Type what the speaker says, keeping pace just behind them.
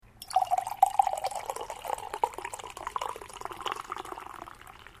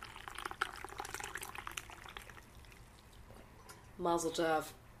Mazel tov.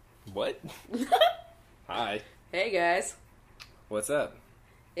 What? Hi. Hey guys. What's up?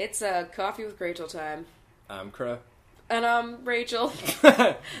 It's Coffee with Rachel time. I'm Kruh. And I'm Rachel.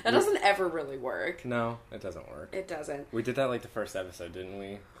 That doesn't ever really work. No, it doesn't work. It doesn't. We did that like the first episode, didn't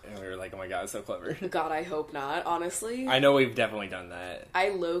we? And we were like, oh my god, it's so clever. God, I hope not, honestly. I know we've definitely done that. I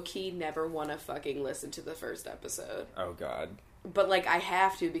low-key never want to fucking listen to the first episode. Oh god. But, like, I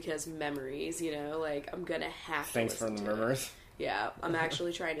have to because memories, you know? Like, I'm gonna have to Thanks for listen the to murmurs. it. Yeah, I'm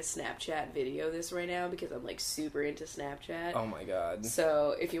actually trying to Snapchat video this right now because I'm, like, super into Snapchat. Oh my god.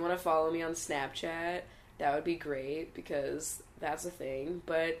 So, if you want to follow me on Snapchat, that would be great because that's a thing.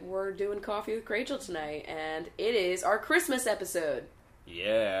 But we're doing Coffee with Rachel tonight, and it is our Christmas episode.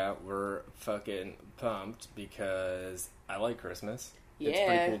 Yeah, we're fucking pumped because I like Christmas. Yeah. It's a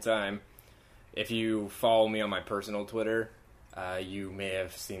pretty cool time. If you follow me on my personal Twitter, you may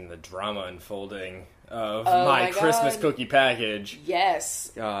have seen the drama unfolding of my Christmas God. cookie package.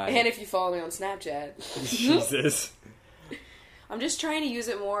 Yes. God. And if you follow me on Snapchat. Jesus. I'm just trying to use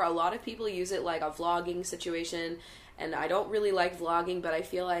it more. A lot of people use it like a vlogging situation, and I don't really like vlogging, but I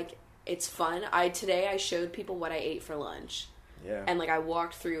feel like it's fun. Today I showed people what I ate for lunch. Yeah. And, like, I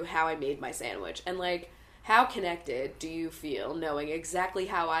walked through how I made my sandwich. And, like, how connected do you feel knowing exactly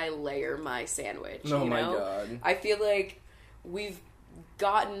how I layer my sandwich? Oh you my know? God. I feel like we've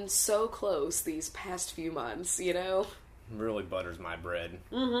gotten so close these past few months, you know? Really butters my bread.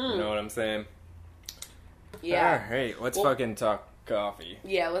 Mm-hmm. You know what I'm saying? Yeah. Alright, let's Well- fucking talk coffee.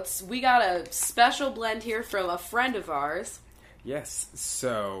 Yeah, we got a special blend here from a friend of ours. Yes,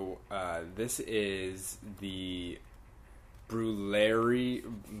 so this is the Brulerie.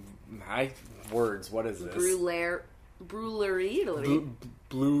 What is this? Brulerie.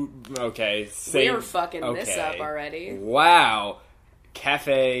 Okay. We're fucking this up already. Wow.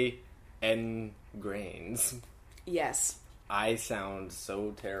 Cafe and grains. Yes. I sound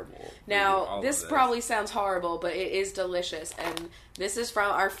so terrible. reading Now, all of this probably sounds horrible, but it is delicious. And this is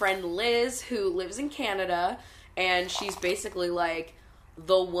from our friend Liz, who lives in Canada, and she's basically like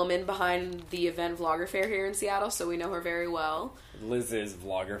the woman behind the event Vlogger Fair here in Seattle, so we know her very well. Liz is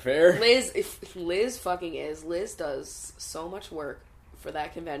Vlogger Fair. Liz fucking is. Liz does so much work for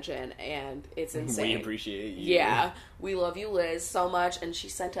that convention, and it's insane. We appreciate you. Yeah, we love you, Liz, so much, and she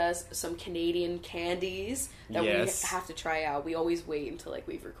sent us some Canadian candies that we have to try out. We always wait until, like,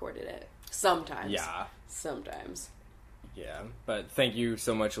 we've recorded it. Sometimes. Yeah. Sometimes. Yeah, but thank you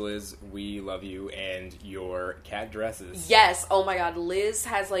so much, Liz. We love you and your cat dresses. Yes, oh my god, Liz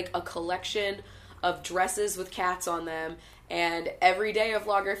has, like, a collection of dresses with cats on them, and every day of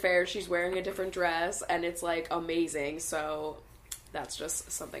Vlogger Fair, she's wearing a different dress, and it's, like, amazing, so that's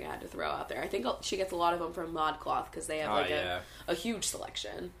just something I had to throw out there. I think she gets a lot of them from ModCloth, because they have, like, a huge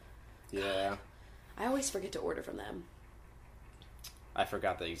selection. Yeah. I always forget to order from them. I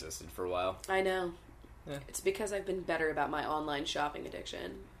forgot they existed for a while. I know. Yeah. It's because I've been better about my online shopping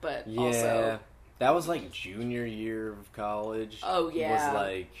addiction, but Yeah. also... That was, like, junior year of college. Oh, yeah. Was,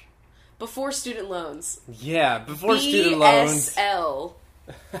 like... Before student loans. Yeah, before student loans. BSL.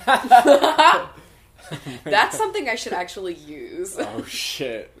 That's something I should actually use. Oh,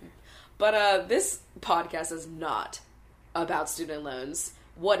 shit. But this podcast is not about student loans.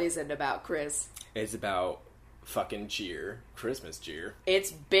 What is it about, Chris? It's about fucking cheer. Christmas cheer.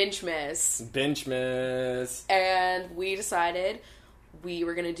 It's Benchmas. Benchmas. And we decided we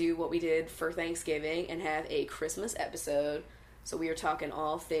were going to do what we did for Thanksgiving and have a Christmas episode. So we are talking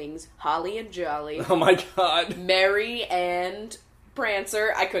all things holly and jolly. Oh my god. Merry and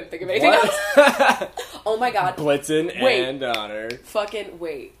Prancer. I couldn't think of anything else. Oh my god. Blitzen and Donner. Fucking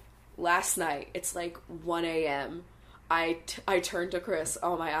wait. Last night, it's like 1 a.m. I turned to Chris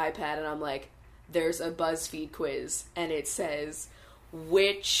on my iPad and I'm like, there's a BuzzFeed quiz. And it says,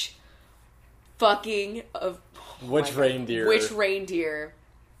 which reindeer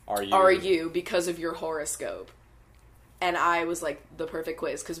are you because of your horoscope? And I was like, the perfect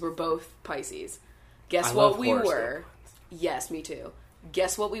quiz, because we're both Pisces. Guess what we were? Yes, me too.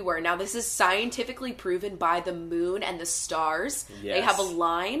 Guess what we were? Now, this is scientifically proven by the moon and the stars. Yes. They have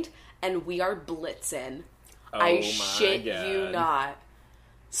aligned, and we are Blitzen. Oh I shit you not.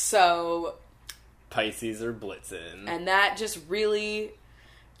 So... Pisces are Blitzen. And that just really,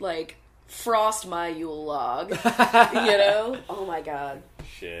 like, frost my Yule log. You know? Oh my god.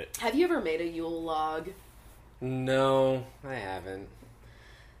 Shit. Have you ever made a Yule log? No, I haven't.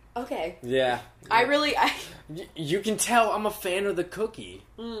 Okay. Yeah. You can tell I'm a fan of the cookie.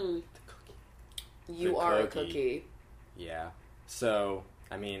 Mm. The cookie. You are a cookie. Yeah. So,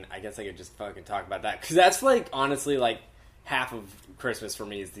 I mean, I guess I could just fucking talk about that. Because that's, like, honestly, like, half of Christmas for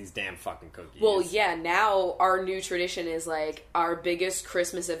me is these damn fucking cookies. Well, yeah, now our new tradition is, like, our biggest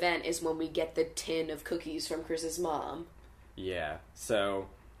Christmas event is when we get the tin of cookies from Chris's mom. Yeah, so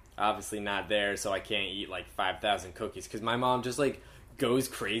obviously not there, so I can't eat, like, 5,000 cookies, because my mom just, like, goes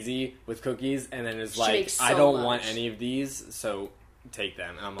crazy with cookies, and then is like, makes so I don't much. want any of these, so take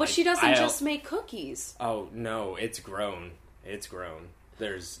them. And I'm But like, she doesn't just make cookies. Oh, no, it's grown. It's grown.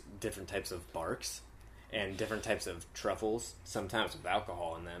 There's different types of barks and different types of truffles, sometimes with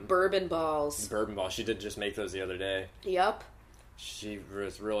alcohol in them. Bourbon balls. Bourbon balls. She did just make those the other day. Yup. She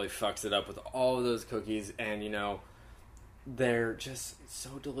just really fucks it up with all of those cookies, and, you know, they're just so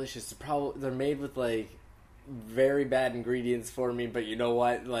delicious. They're made with, like, very bad ingredients for me, but you know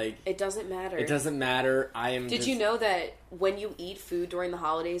what? Like, It doesn't matter. it doesn't matter. Did you know that when you eat food during the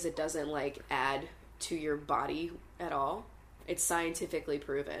holidays, it doesn't, like, add to your body at all? It's scientifically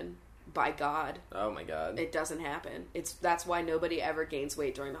proven by God. Oh my god. It doesn't happen. That's why nobody ever gains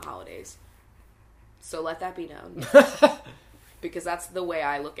weight during the holidays. So let that be known. Because that's the way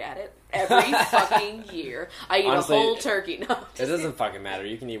I look at it. Every fucking year. I eat Honestly, a whole turkey. No. It doesn't fucking matter.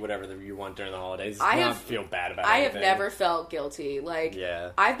 You can eat whatever you want during the holidays. I Not have- feel bad about it. I have never felt guilty. Like,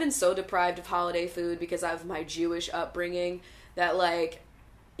 Yeah. I've been so deprived of holiday food because of my Jewish upbringing that, like,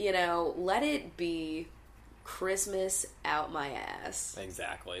 you know, let it be Christmas out my ass.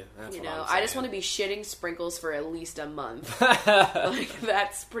 Exactly. That's You what know, I'm I just want to be shitting sprinkles for at least a month. Like,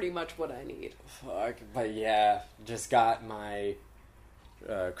 that's pretty much what I need. Fuck. But yeah, just got my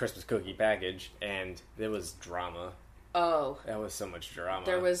Christmas cookie package, and there was drama. Oh, That was so much drama.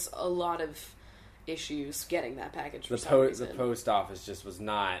 there was a lot of issues getting that package for the some reason. the post office just was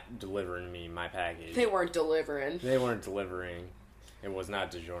not delivering me my package. They weren't delivering. They weren't delivering. It was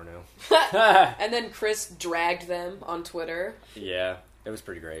not DiGiorno. And then Chris dragged them on Twitter. Yeah, it was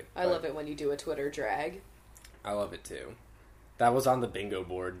pretty great. I love it when you do a Twitter drag. I love it too. That was on the bingo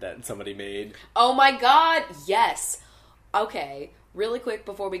board that somebody made. Oh my god, yes! Okay, really quick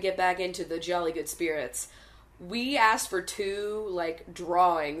before we get back into the Jolly Good Spirits. We asked for 2, like,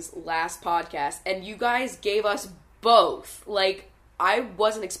 drawings last podcast, and you guys gave us both. Like, I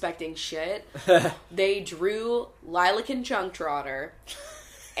wasn't expecting shit. They drew Lilac and Chunk Trotter,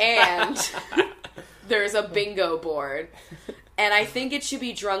 and there's a bingo board. And I think it should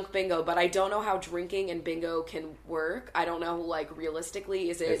be drunk bingo, but I don't know how drinking and bingo can work. I don't know, like,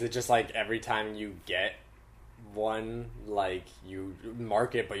 realistically, is Is it just like every time you get one, like, you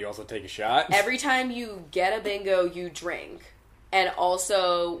mark it, but you also take a shot? Every time you get a bingo, you drink. And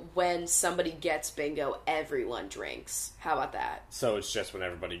also, when somebody gets bingo, everyone drinks. How about that? So it's just when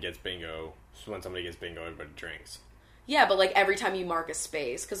everybody gets bingo, when somebody gets bingo, everybody drinks. Yeah, but, like, every time you mark a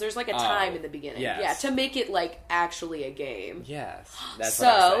space. Because there's, like, a time in the beginning. yes. Yeah, to make it, like, actually a game. Yes, that's what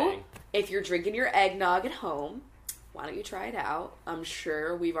I'm So, saying. if you're drinking your eggnog at home, why don't you try it out? I'm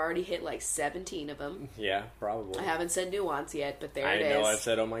sure we've already hit, like, 17 of them. Yeah, probably. I haven't said nuance yet, but there I it know is. I've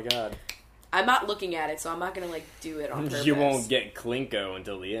said, oh my god. I'm not looking at it, so I'm not going to, like, do it on purpose. You won't get Klinko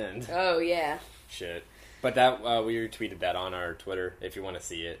until the end. Oh, yeah. Shit. But that we retweeted that on our Twitter if you want to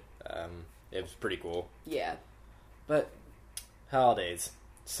see it. It was pretty cool. Yeah. But holidays.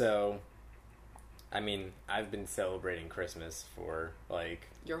 So, I mean, I've been celebrating Christmas for like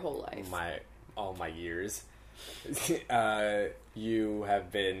Your whole life. all my years. You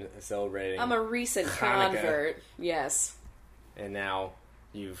have been celebrating. I'm a recent Hanukkah. convert. Yes. And now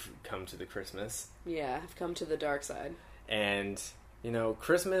you've come to the Christmas. Yeah, I've come to the dark side. And, you know,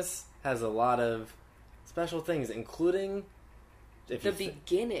 Christmas has a lot of special things, including if The you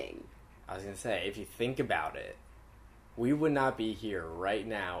beginning. I was going to say, if you think about it, we would not be here right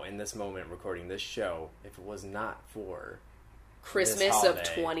now in this moment recording this show if it was not for Christmas of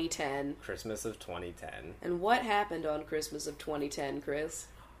holiday. 2010. Christmas of 2010. And what happened on Christmas of 2010, Chris?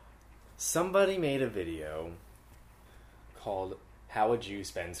 Somebody made a video called How a Jew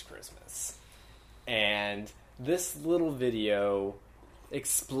Spends Christmas. And this little video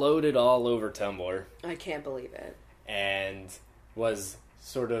exploded all over Tumblr I can't believe it. and was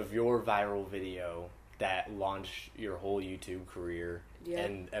sort of your viral video that launched your whole YouTube career Yeah.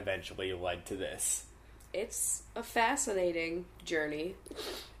 and eventually led to this. It's a fascinating journey.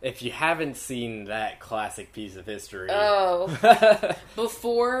 If you haven't seen that classic piece of history... Oh.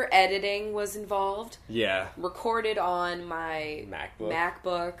 Before editing was involved, yeah, recorded on my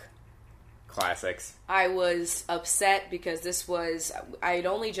MacBook. classics. I was upset because I had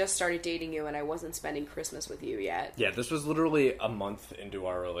only just started dating you and I wasn't spending Christmas with you yet. Yeah, this was literally a month into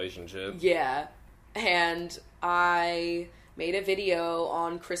our relationship. Yeah. And I made a video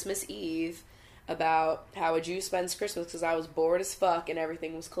on Christmas Eve about how a Jew spends Christmas because I was bored as fuck and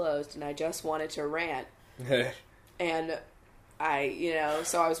everything was closed and I just wanted to rant. And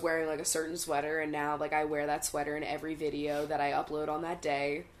so I was wearing like a certain sweater, and now like I wear that sweater in every video that I upload on that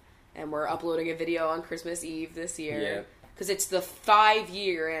day. And we're uploading a video on Christmas Eve this year. Yeah. Because it's the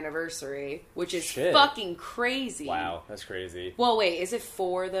 5-year anniversary, which is fucking crazy. Wow, that's crazy. Well, wait, is it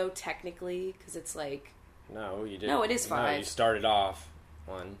 4 though, technically? Because it's like... No, you didn't. No, it is 5. No, you started off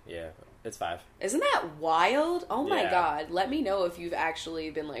 1. Yeah, it's 5. Isn't that wild? Oh my Yeah. god. Let me know if you've actually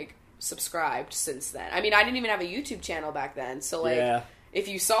been, like, subscribed since then. I mean, I didn't even have a YouTube channel back then, so, like, if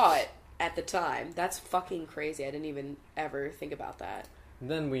you saw it at the time, that's fucking crazy. I didn't even ever think about that. And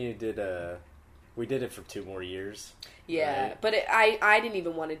then we did it for 2 more years. Yeah, right? but I didn't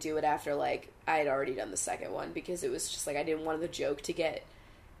even want to do it after, like, I had already done the second one, because it was just, like, I didn't want the joke to get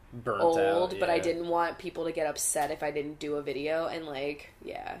Burnt old, out, but I didn't want people to get upset if I didn't do a video, and, like,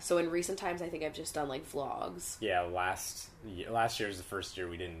 yeah. So in recent times, I think I've just done, like, vlogs. Yeah, last year was the first year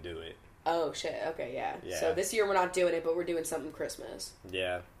we didn't do it. Oh, shit, okay, yeah. Yeah. So this year we're not doing it, but we're doing something Christmas.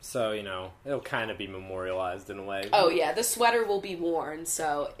 Yeah, so, it'll kind of be memorialized in a way. Oh, yeah, the sweater will be worn,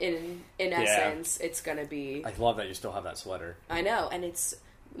 so in essence, it's gonna be... I love that you still have that sweater. I know, and it's...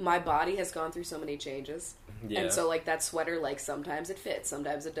 My body has gone through so many changes. Yeah. And so, like, that sweater, like, sometimes it fits,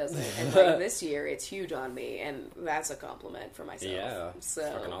 sometimes it doesn't. And, like, this year, it's huge on me, and that's a compliment for myself. Yeah, so,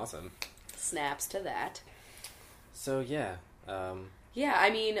 it's fucking awesome. Snaps to that. So, yeah. Yeah, I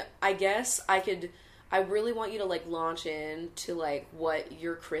mean, I guess I really want you to, like, launch into, like, what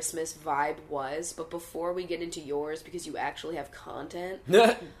your Christmas vibe was. But before we get into yours, because you actually have content,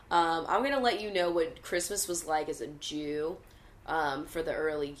 I'm going to let you know what Christmas was like as a Jew for the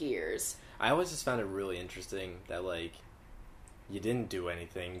early years. I always just found it really interesting that, like, you didn't do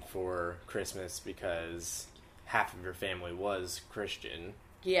anything for Christmas because half of your family was Christian.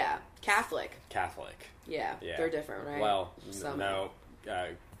 Yeah, Catholic. Yeah, Yeah. they're different, right? Well, Somehow. no,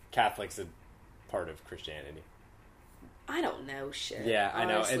 Catholic's a part of Christianity. I don't know shit. Yeah, I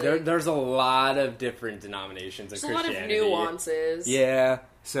know. honestly. There's a lot of different denominations of There's a lot Christianity. of nuances. Yeah,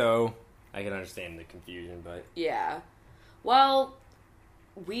 so I can understand the confusion, but... Yeah. Well,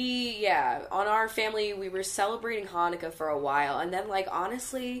 on our family, we were celebrating Hanukkah for a while, and then, like,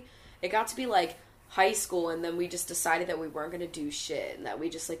 honestly, it got to be, like, high school, and then we just decided that we weren't gonna do shit, and that we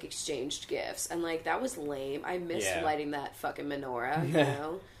just, like, exchanged gifts, and, like, that was lame. I missed lighting that fucking menorah, you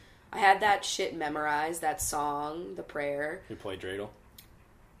know? I had that shit memorized, that song, the prayer. You play dreidel?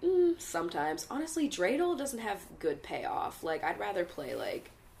 Sometimes. Honestly, dreidel doesn't have good payoff. Like, I'd rather play,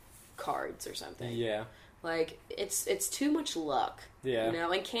 like, cards or something. Yeah. Like, it's too much luck. Yeah. You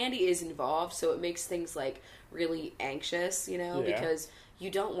know, and candy is involved, so it makes things, like, really anxious, you know, Yeah. because you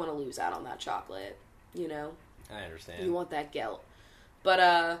don't want to lose out on that chocolate, you know? I understand. You want that gelt.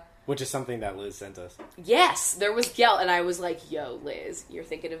 But, Which is something that Liz sent us. yes, there was gelt, and I was like, yo, Liz, you're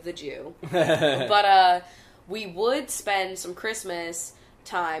thinking of the Jew. But, we would spend some Christmas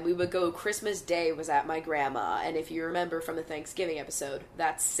time. We would go, Christmas Day was at my grandma, and if you remember from the Thanksgiving episode,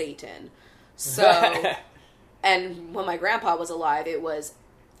 that's Satan. So... And when my grandpa was alive, it was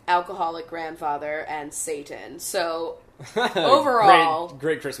alcoholic grandfather and Satan. So, overall...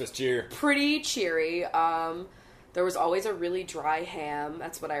 Great Christmas cheer. Pretty cheery. There was always a really dry ham.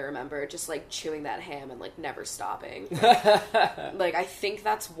 That's what I remember. Just, like, chewing that ham and, like, never stopping. Like, I think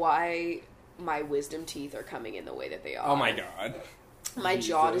that's why my wisdom teeth are coming in the way that they are. Oh my god. My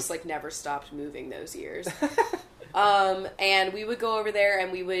jaw just, like, never stopped moving those years. And we would go over there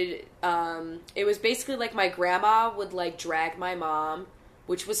and we would, it was basically like my grandma would, like, drag my mom,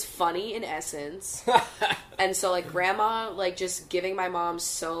 which was funny in essence. And so, like, grandma, like, just giving my mom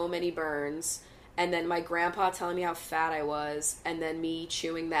so many burns, and then my grandpa telling me how fat I was, and then me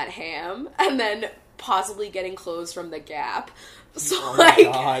chewing that ham, and then possibly getting clothes from the Gap. So,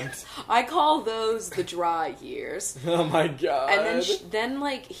 God. I call those the dry years. Oh my god. And then,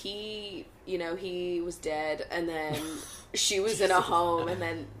 like, he was dead, and then she was in a home, and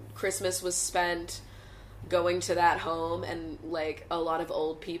then Christmas was spent going to that home, and, like, a lot of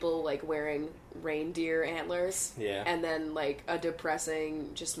old people, like, wearing reindeer antlers. Yeah. And then, like, a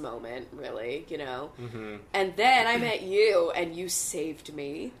depressing just moment, really, you know? Mm-hmm. And then I met you, and you saved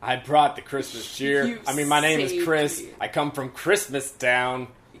me. I brought the Christmas cheer. My name is saved Chris. me. I come from Christmas Town.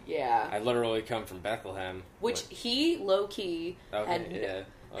 Yeah. I literally come from Bethlehem. Which he, low-key, Okay,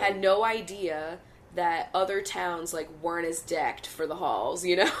 had no idea that other towns, like, weren't as decked for the halls,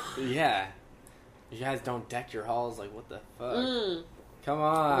 you know? Yeah. You guys don't deck your halls, like, what the fuck? Come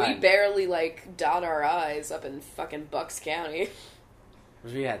on. We barely, like, dot our I's up in fucking Bucks County.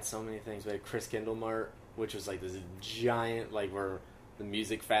 We had so many things. We had Chris Kindle Mart, which was, like, this giant, like, where the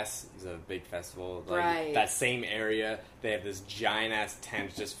Music Fest is a big festival. Like, Right. that same area, they have this giant ass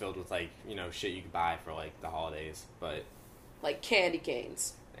tent just filled with like, you know, shit you could buy for like the holidays, but Like candy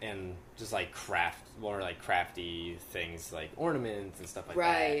canes. and just like crafty things like ornaments and stuff like that.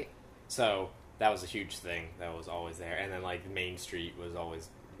 Right. So that was a huge thing that was always there, and then like Main Street was always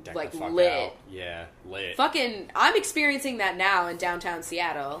decked Like, the fuck lit. out. Yeah, lit. Fucking, I'm experiencing that now in downtown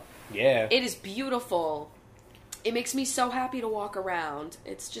Seattle. Yeah. It is beautiful. It makes me so happy to walk around.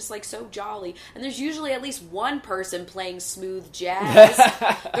 It's just like so jolly. And there's usually at least one person playing smooth jazz.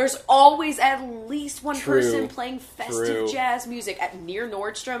 There's always at least one True. person playing festive True. jazz music at near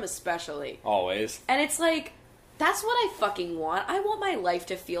Nordstrom especially. Always. And it's like, that's what I fucking want. I want my life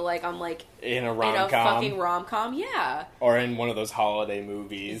to feel like I'm like In a in a rom-com. fucking rom-com. Yeah. Or in one of those holiday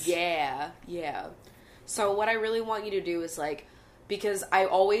movies. Yeah, yeah. So what I really want you to do is like, because I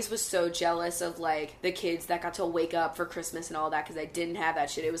always was so jealous of like the kids that got to wake up for Christmas and all that, because I didn't have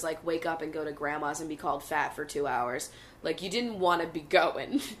that shit. It was like wake up and go to grandma's and be called fat for 2 hours. Like you didn't want to be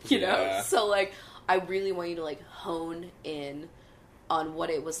going, you know? Yeah. So like I really want you to like hone in on what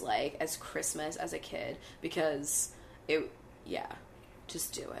it was like as Christmas as a kid, because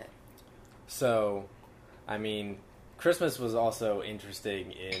just do it. So, I mean, Christmas was also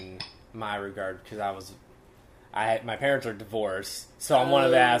interesting in my regard because my parents are divorced, so I'm one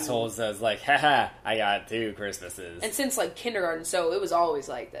of the assholes that's like, haha, I got 2 Christmases. And since like kindergarten, so it was always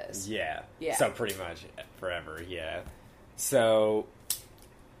like this. Yeah. Yeah. So pretty much forever, yeah. So,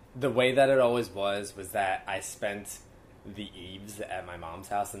 the way that it always was that I spent the eves at my mom's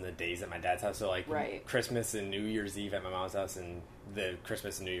house and the days at my dad's house. So, like, Right. Christmas and New Year's Eve at my mom's house and the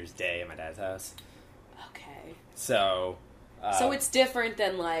Christmas and New Year's Day at my dad's house. Okay. So... So it's different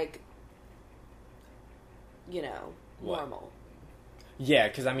than like, you know, What? normal. Yeah,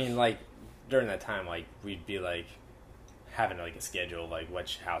 because I mean, like, during that time, like, we'd be, like, having, like, a schedule, like,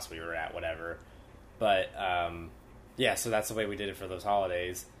 which house we were at, whatever. But, yeah, so that's the way we did it for those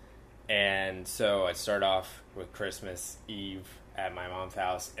holidays. And so I'd start off with Christmas Eve at my mom's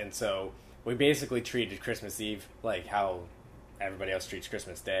house. And so we basically treated Christmas Eve like how everybody else treats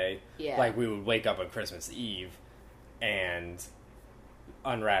Christmas Day. Yeah. Like, we would wake up on Christmas Eve and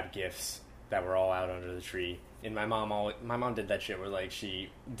unwrap gifts that were all out under the tree. And my mom did that shit where like she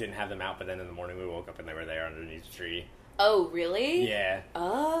didn't have them out, but then in the morning we woke up and they were there underneath the tree. Oh, really? Yeah,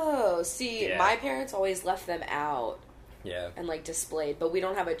 Oh, see, Yeah. my parents always left them out yeah. and like displayed, but we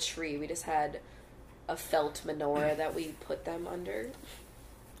don't have a tree. We just had a felt menorah that we put them under.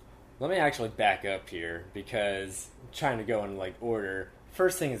 Let me actually back up here because I'm trying to go in like order.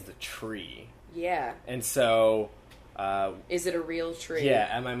 First thing is the tree, Yeah. and so Is it a real tree? yeah,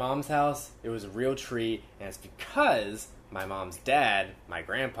 at my mom's house it was a real tree, and it's because my mom's dad, my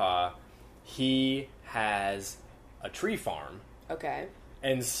grandpa, he has a tree farm. Okay.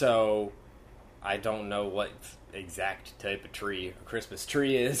 And so, I don't know what exact type of tree a Christmas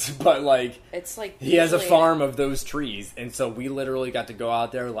tree is, but like, It's like he has a usually- farm of those trees, and so we literally got to go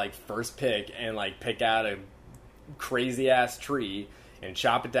out there like first pick and like pick out a crazy ass tree and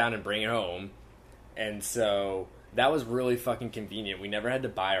chop it down and bring it home. And so that was really fucking convenient. We never had to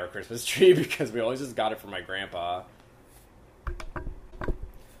buy our Christmas tree because we always just got it from my grandpa.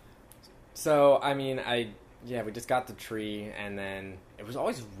 So, I mean, we just got the tree, and then it was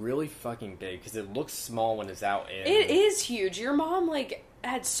always really fucking big because it looks small when it's out in... It is huge. Your mom like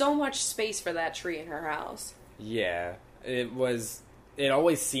had so much space for that tree in her house. Yeah, it was... It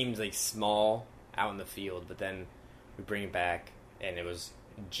always seemed, like, small out in the field, but then we bring it back, and it was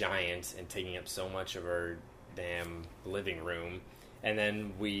giant and taking up so much of our damn living room. And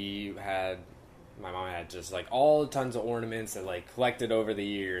then my mom had just, like, all tons of ornaments that, like, collected over the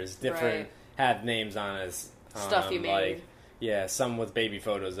years. Different... Right. Had names on us. Stuff you made. Like, yeah, some with baby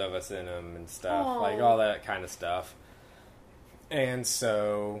photos of us in them and stuff. Aw. Like, all that kind of stuff. And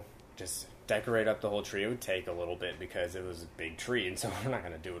so, just decorate up the whole tree. It would take a little bit because it was a big tree, and so we're not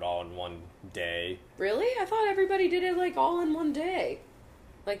going to do it all in one day. Really? I thought everybody did it like all in one day.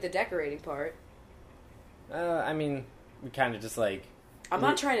 Like the decorating part. I mean, we kind of just like... I'm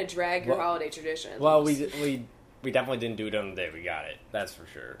not trying to drag your Well- holiday traditions. Well, we definitely didn't do it on the day we got it. That's for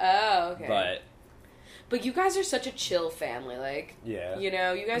sure. Oh, okay. But, you guys are such a chill family. Like, yeah. you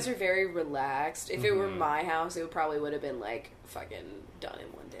know, you guys are very relaxed. If it were Mhm. my house, it probably would have been like fucking done in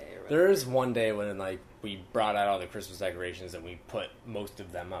one day or whatever. There is one day when, like, we brought out all the Christmas decorations and we put most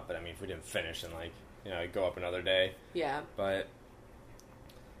of them up. But, I mean, if we didn't finish, then, like, you know, it'd go up another day. Yeah. But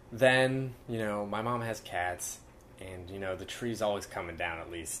then, you know, my mom has cats. And, you know, the tree's always coming down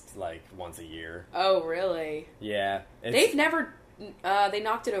at least, like, once a year. Oh, really? Yeah. They've never... they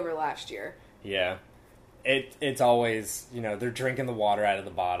knocked it over last year. Yeah. it's always, they're drinking the water out of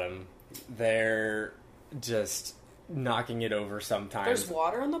the bottom. They're just knocking it over sometimes. There's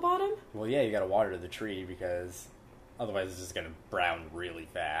water on the bottom? Well, yeah, you gotta water the tree because otherwise it's just gonna brown really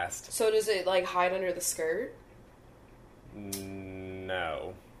fast. So does it, like, hide under the skirt?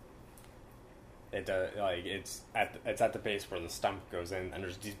 No. It does, like, it's at the base where the stump goes in, and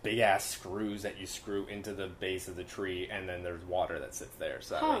there's these big-ass screws that you screw into the base of the tree, and then there's water that sits there,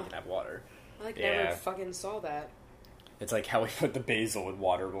 so that way you can have water. I never fucking saw that. It's like how we put the basil in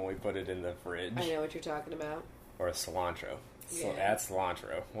water when we put it in the fridge. I know what you're talking about. Or a cilantro. Yeah. So that's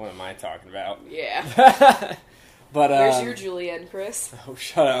cilantro. What am I talking about? Yeah. But where's your julienne, Chris? Oh,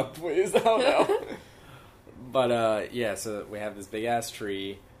 shut up, please. Oh, no. But, yeah, so we have this big-ass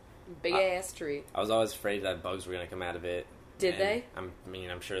tree. Big-ass tree. I was always afraid that bugs were going to come out of it. Did they? I'm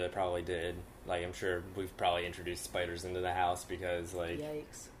sure they probably did. Like, I'm sure we've probably introduced spiders into the house because, like...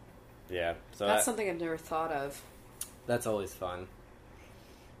 Yikes. Yeah. So that's something I've never thought of. That's always fun.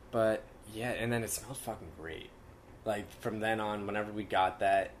 But, yeah, and then it smelled fucking great. Like, from then on, whenever we got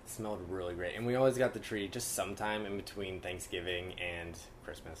that, it smelled really great. And we always got the tree just sometime in between Thanksgiving and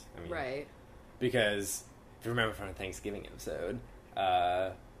Christmas. Right. Because, if you remember from the Thanksgiving episode,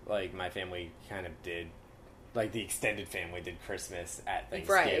 like, my family kind of did, like, the extended family did Christmas at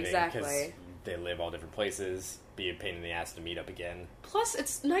Thanksgiving. Right, exactly. Because they live all different places, be a pain in the ass to meet up again. Plus,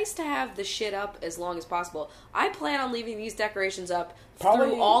 it's nice to have the shit up as long as possible. I plan on leaving these decorations up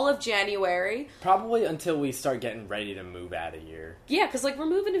through all of January. Probably until we start getting ready to move out of here. Yeah, because, like, we're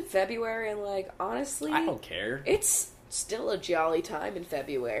moving in February, and, like, honestly... I don't care. It's still a jolly time in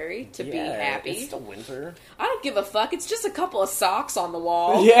February to be happy. It's still winter. I don't give a fuck. It's just a couple of socks on the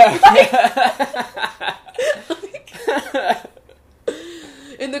wall. Yeah.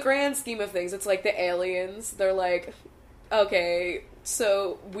 In the grand scheme of things, it's like the aliens. They're like, okay,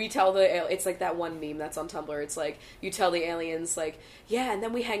 so we tell it's like that one meme that's on Tumblr. It's like, you tell the aliens, like, yeah, and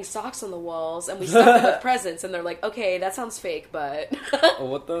then we hang socks on the walls, and we stuff them with presents, and they're like, okay, that sounds fake, but...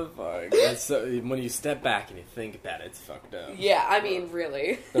 What the fuck? That's so, when you step back and you think about it, it's fucked up. Yeah, I mean,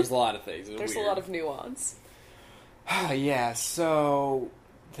 really. There's a lot of things. There's weird. A lot of nuance. Yeah, so...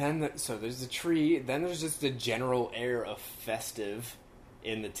 So there's the tree, then there's just the general air of festive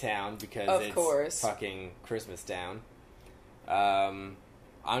in the town because it's fucking Christmas town. I'm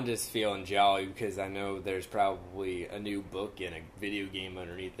just feeling jolly because I know there's probably a new book and a video game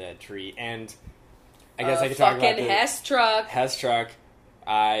underneath that tree, and I guess I could talk about the Hess truck. Hess truck.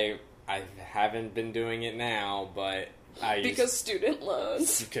 I haven't been doing it now, but because student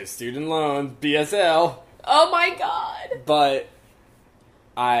loans. Because student loans, BSL. Oh my god! But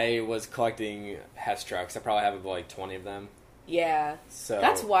I was collecting Hess trucks. I probably have like 20 of them. Yeah. So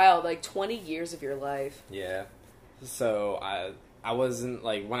that's wild. Like 20 years of your life. Yeah. So I wasn't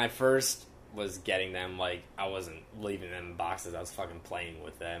like when I first was getting them, like I wasn't leaving them in boxes. I was fucking playing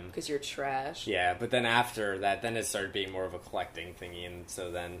with them because you're trash. Yeah, but then after that, then it started being more of a collecting thingy, and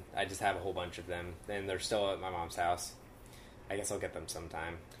so then I just have a whole bunch of them, and they're still at my mom's house. I guess I'll get them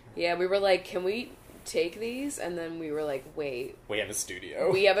sometime. Yeah, we were like, can we take these? And then we were like, wait, we have a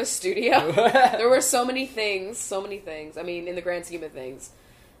studio. We have a studio. There were so many things. I mean, in the grand scheme of things,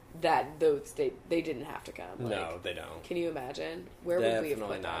 that those they didn't have to come. Like, no, they don't. Can you imagine? Where would we have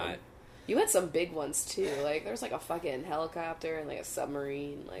put them? You had some big ones too. Like there was like a fucking helicopter and like a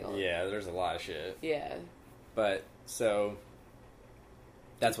submarine. Like yeah, there's a lot of shit. Yeah. But so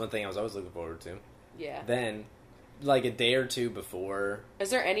that's one thing I was always looking forward to. Yeah. Then, like a day or two before. Is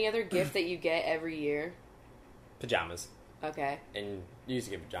there any other gift that you get every year? Pajamas. Okay. And you used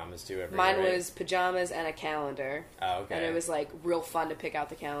to get pajamas too every Mine year, right? was pajamas and a calendar. Oh, okay. And it was like real fun to pick out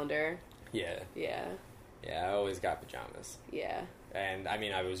the calendar. Yeah. Yeah. Yeah, I always got pajamas. Yeah. And I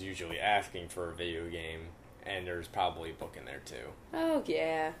mean, I was usually asking for a video game, and there's probably a book in there too. Oh,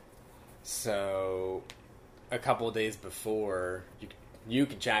 yeah. So, a couple of days before, you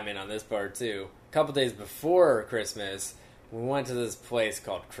can chime in on this part too. A couple of days before Christmas, we went to this place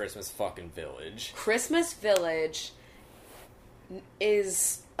called Christmas fucking Village. Christmas Village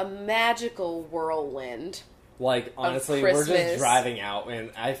is a magical whirlwind. Like, honestly, we're just driving out,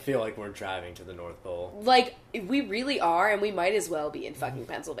 and I feel like we're driving to the North Pole. Like, we really are, and we might as well be in fucking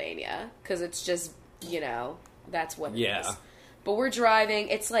Pennsylvania. Because it's just, that's what it is. But we're driving,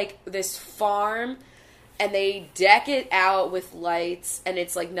 it's like this farm, and they deck it out with lights, and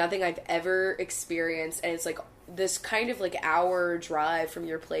it's like nothing I've ever experienced, and it's like this kind of like hour drive from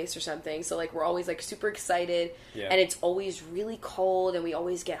your place or something. So like we're always like super excited, and it's always really cold, and we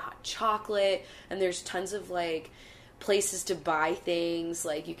always get hot chocolate, and there's tons of like places to buy things.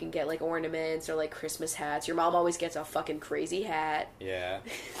 Like, you can get, like, ornaments or, like, Christmas hats. Your mom always gets a fucking crazy hat. Yeah.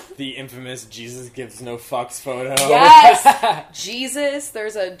 The infamous Jesus gives no fucks photo. Yes! Jesus.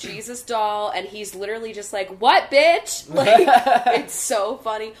 There's a Jesus doll, and he's literally just like, what, bitch? Like, it's so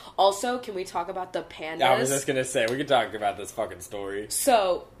funny. Also, can we talk about the pandas? I was just gonna say, we could talk about this fucking story.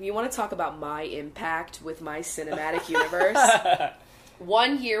 So, you want to talk about my impact with my cinematic universe?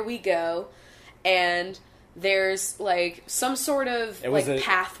 One year we go, and there's, like, some sort of,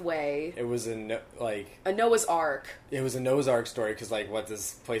 pathway. It was a Noah's Ark. It was a Noah's Ark story, because, like, what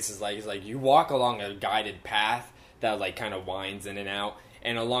this place is like, you walk along a guided path that, like, kind of winds in and out,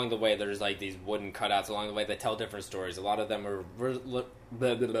 and along the way, there's, like, these wooden cutouts along the way that tell different stories. A lot of them are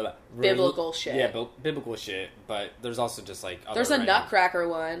biblical shit. Yeah, biblical shit, but there's also just, like, other There's a Nutcracker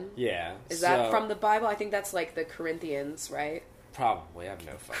one. Yeah. Is that from the Bible? I think that's, like, the Corinthians, right? Probably. I have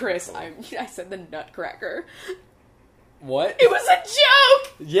no fucking Chris, clue. I said the Nutcracker. What? It was a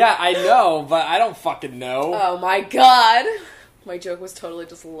joke! Yeah, I know, but I don't fucking know. Oh my god. My joke was totally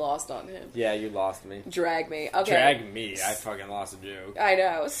just lost on him. Yeah, you lost me. Drag me. Okay. Drag me. I fucking lost a joke. I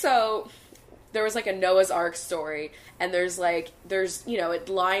know. So, there was, like, a Noah's Ark story, and there's, you know, it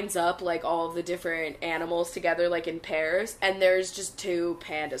lines up, like, all of the different animals together, like, in pairs, and there's just two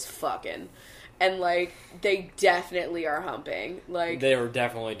pandas fucking. And, like, they definitely are humping. Like, they were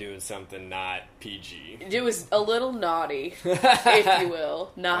definitely doing something not PG. It was a little naughty, if you will.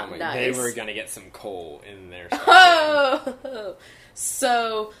 Not nice. They were gonna get some coal in there. Oh!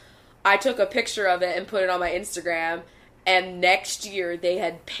 So, I took a picture of it and put it on my Instagram, and next year they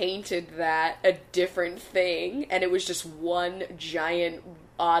had painted that a different thing, and it was just one giant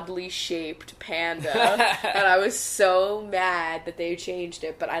oddly shaped panda, and I was so mad that they changed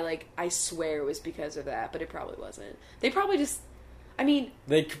it, but I swear it was because of that, but it probably wasn't. They probably just, I mean...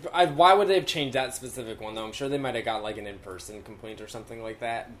 why would they have changed that specific one, though? I'm sure they might have got, like, an in-person complaint or something like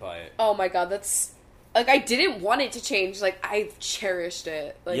that, but... Oh my god, that's... Like, I didn't want it to change. Like, I cherished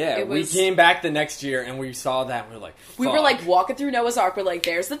it. Like, yeah, it was... we came back the next year, and we saw that, and we were like, fuck. We were, like, walking through Noah's Ark, we're like,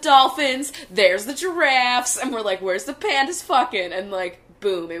 there's the dolphins, there's the giraffes, and we're like, where's the pandas fucking? And, like,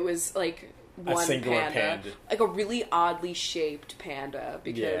 boom, it was, like, one panda. Like, a really oddly shaped panda,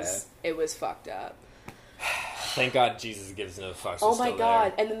 because it was fucked up. Thank God Jesus gives no fucks. Oh my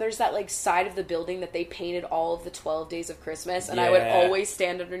god. And then there's that, like, side of the building that they painted all of the 12 days of Christmas, and I would always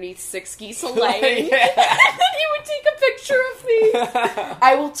stand underneath 6 geese a-laying, and then you would take a picture of me.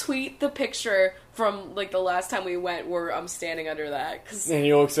 I will tweet the picture from, like, the last time we went where I'm standing under that. And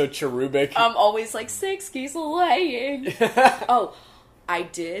you look so cherubic. I'm always like, 6 geese a-laying. Oh, I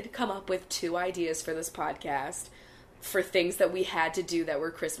did come up with 2 ideas for this podcast. For things that we had to do that were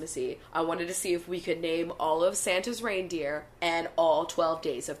Christmassy. I wanted to see if we could name all of Santa's reindeer and all 12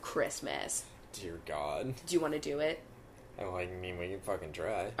 days of Christmas. Dear God. Do you want to do it? I mean, we can fucking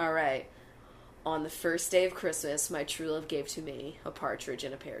try. Alright. On the first day of Christmas, my true love gave to me a partridge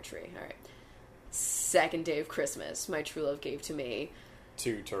in a pear tree. Alright. Second day of Christmas, my true love gave to me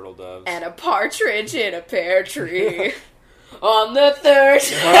 2 turtle doves. And a partridge in a pear tree. On the third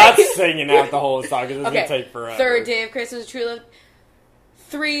day. We're not singing out the whole song because it's going to take forever. Third day of Christmas, true love.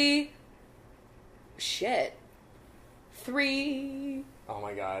 3. Oh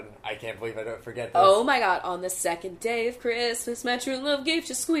my god. I can't believe I don't forget this. Oh my god. On the second day of Christmas, my true love gave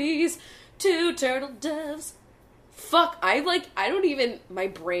to squeeze 2 turtle doves. Fuck. My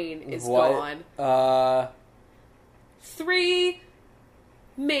brain is gone. 3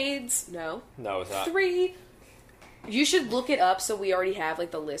 maids. No. No, it's not. 3. You should look it up so we already have,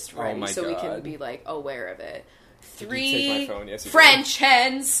 like, the list ready we can be, like, aware of it. 3 take my phone? Yes, French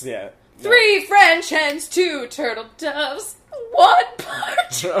hens. Yeah. 3 French hens, 2 turtle doves, 1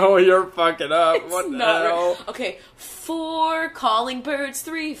 partridge. Oh, you're fucking up. It's what the not hell? Right. Okay, 4 calling birds,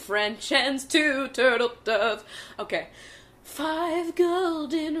 3 French hens, 2 turtle doves. Okay. 5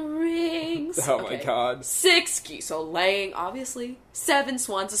 golden rings. Oh my god. 6 geese a-laying, obviously. 7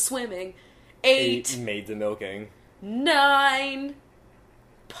 swans a-swimming. 8 maids a-milking. 9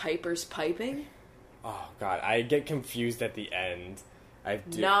 pipers piping. Oh god, I get confused at the end.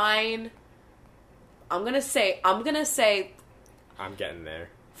 9. I'm gonna say. I'm getting there.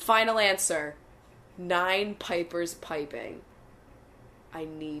 Final answer. 9 pipers piping. I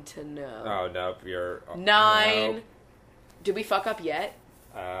need to know. Oh no, you're 9. No. Did we fuck up yet?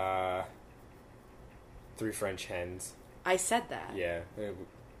 3 French hens. I said that. Yeah.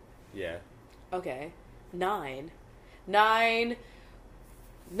 Yeah. Okay. 9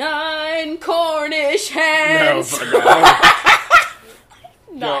 Cornish hens. No, fuck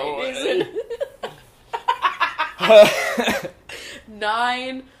 9 isn't.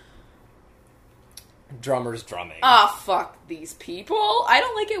 9 drummers drumming. Ah, fuck these people. I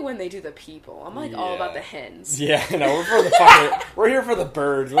don't like it when they do the people. I'm like all about the hens. Yeah, no, we're here for the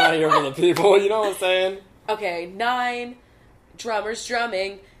birds. We're not here for the people. You know what I'm saying? Okay, 9 drummers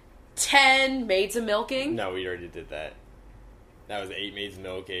drumming, 10 maids a milking. No, we already did that. That was 8 maids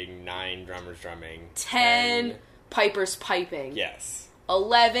milking, 9 drummers drumming, 10 pipers piping. Yes.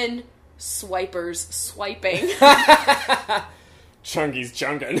 11 swipers swiping. Chunky's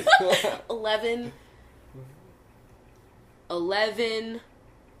chunkin'. 11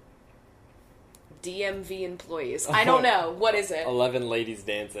 DMV employees. I don't know. What is it? 11 ladies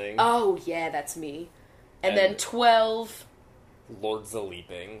dancing. Oh, yeah, that's me. And then 12... Lords a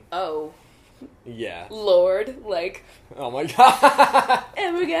leaping. Oh. Yeah. Lord, like... Oh my god.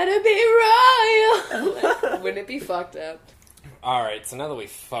 And we're gonna be royal. Wouldn't it be fucked up? Alright, so now that we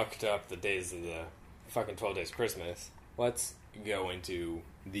fucked up the days of the fucking 12 Days of Christmas, let's go into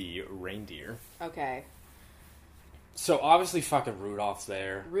the reindeer. Okay. So obviously fucking Rudolph's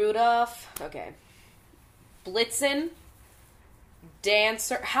there. Rudolph. Okay. Blitzen.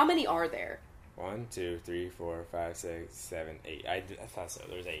 Dancer. How many are there? 1, 2, 3, 4, 5, 6, 7, 8. I thought so.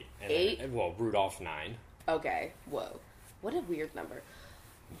 There's 8. And 8? Then, well, Rudolph 9. Okay. Whoa. What a weird number.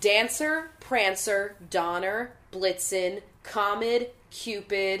 Dancer, Prancer, Donner, Blitzen, Comet,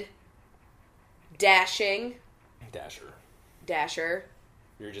 Cupid, Dashing. Dasher.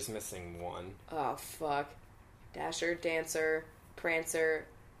 You're just missing 1. Oh, fuck. Dasher, Dancer, Prancer,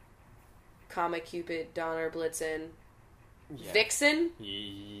 Comet, Cupid, Donner, Blitzen, Yeah. Vixen?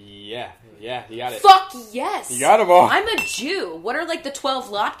 Yeah, you got it. Fuck yes! You got them all. I'm a Jew. What are like the 12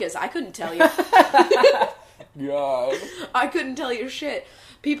 latkes? I couldn't tell you. God. I couldn't tell you shit.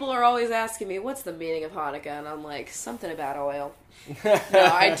 People are always asking me, what's the meaning of Hanukkah? And I'm like, something about oil. No,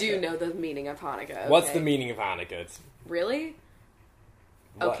 I do know the meaning of Hanukkah. Okay? What's the meaning of Hanukkah? Really?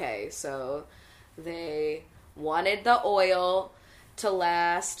 What? Okay, so they wanted the oil to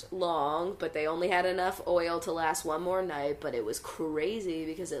last long, but they only had enough oil to last one more night, but it was crazy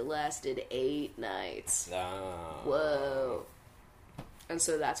because it lasted 8 nights. Oh. Whoa. And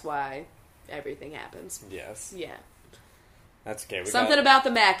so that's why everything happens. Yes. Yeah. That's okay. Something about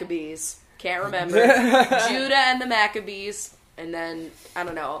the Maccabees. Can't remember. Judah and the Maccabees. And then, I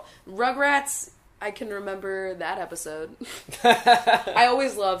don't know. Rugrats, I can remember that episode. I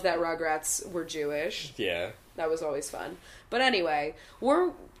always loved that Rugrats were Jewish. Yeah. That was always fun. But anyway,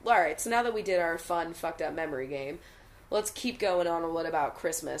 alright, so now that we did our fun, fucked up memory game, let's keep going on what about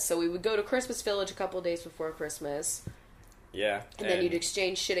Christmas. So we would go to Christmas Village a couple of days before Christmas. Yeah. And then you'd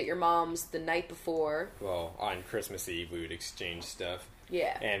exchange shit at your mom's the night before. Well, on Christmas Eve, we would exchange stuff.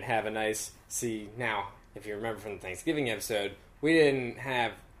 Yeah. And have a nice... See, now, if you remember from the Thanksgiving episode, we didn't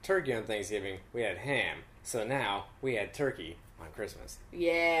have turkey on Thanksgiving. We had ham. So now, we had turkey on Christmas.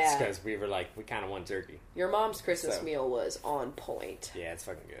 Yeah. Because we were like, we kind of want turkey. Your mom's Christmas meal was on point. Yeah, it's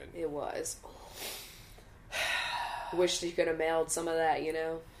fucking good. It was. Wish she could have mailed some of that, you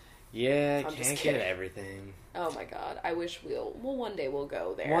know? Yeah, I'm just can't kidding. get everything. Oh my god. I wish one day we'll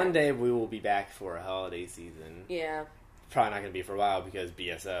go there. One day we will be back for a holiday season. Yeah. Probably not going to be for a while because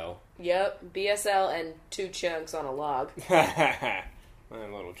BSL. Yep. BSL and 2 chunks on a log.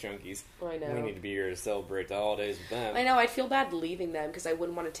 Little chunkies. I know. We need to be here to celebrate the holidays with them. I know. I'd feel bad leaving them because I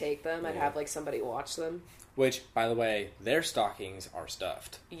wouldn't want to take them. I'd Yeah. have like somebody watch them. Which, by the way, their stockings are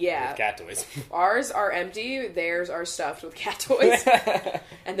stuffed. Yeah. With cat toys. Ours are empty. Theirs are stuffed with cat toys.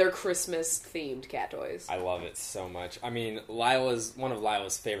 And they're Christmas-themed cat toys. I love it so much. I mean, one of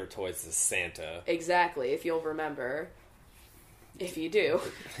Lila's favorite toys is Santa. Exactly, if you'll remember. If you do.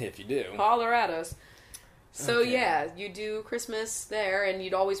 If you do. Holler at us. So Okay. yeah, you do Christmas there, and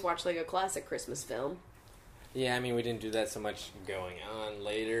you'd always watch like a classic Christmas film. Yeah, I mean, we didn't do that so much going on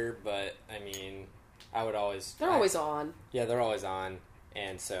later, but, I mean, I would always... They're always on. Yeah, they're always on.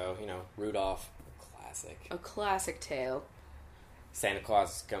 And so, Rudolph, classic. A classic tale. Santa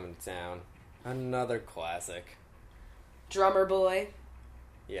Claus is coming to town. Another classic. Drummer Boy.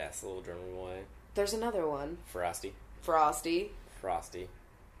 Yes, Little Drummer Boy. There's another one. Frosty. Frosty.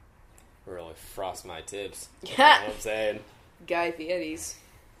 Really frost my tips. You know Yeah. what I'm saying? Guy Fieri's.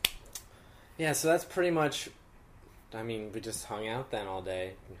 Yeah, so that's pretty much... I mean, we just hung out then all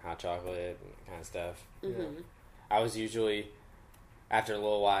day. Hot chocolate and kind of stuff. Mm-hmm. I was usually... After a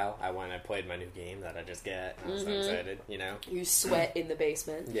little while, I went and I played my new game that I just got. And I was so excited, You sweat in the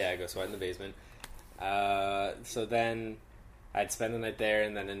basement. Yeah, I go sweat in the basement. So then I'd spend the night there,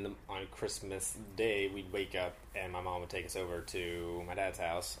 and then on Christmas Day, we'd wake up, and my mom would take us over to my dad's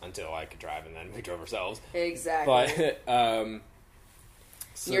house until I could drive, and then we drove ourselves. Exactly. But,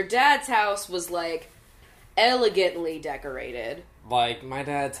 so, Your dad's house was like elegantly decorated. Like, my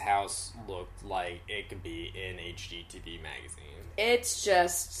dad's house looked like it could be in HGTV magazine. It's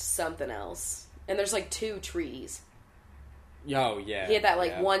just something else. And there's, like, 2 trees. Oh, yeah. He had that,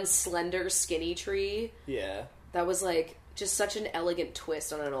 like, one slender, skinny tree. Yeah. That was, like, just such an elegant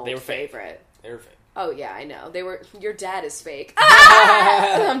twist on an old favorite. They were fake. Oh, yeah, I know. They were... Your dad is fake.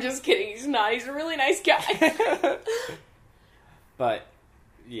 I'm just kidding. He's not. He's a really nice guy. But,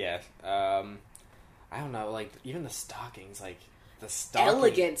 yeah. I don't know, like, even the stockings, like...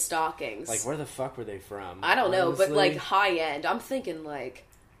 Elegant stockings. Like, where the fuck were they from? I don't know, but, like, high-end. I'm thinking, like...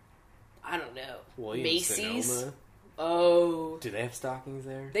 I don't know. Macy's? Sonoma? Oh. Do they have stockings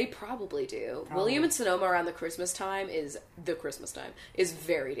there? They probably do. Probably. William and Sonoma around the Christmas time is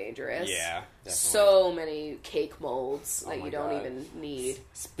very dangerous. Yeah, definitely. So many cake molds that my you don't God. even need.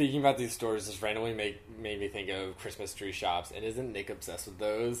 Speaking about these stores, this randomly made me think of Christmas tree shops, and isn't Nick obsessed with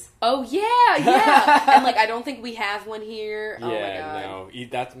those? Oh, yeah! And, like, I don't think we have one here. Oh, my God. No.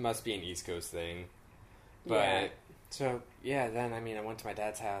 That must be an East Coast thing. But, Yeah. so, yeah, then, I mean, I went to my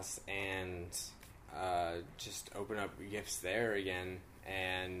dad's house, and... just open up gifts there again,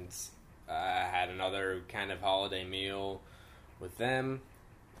 and had another kind of holiday meal with them,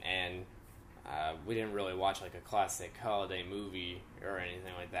 and we didn't really watch like a classic holiday movie or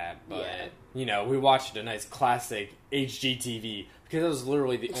anything like that, but you know, we watched a nice classic HGTV because it was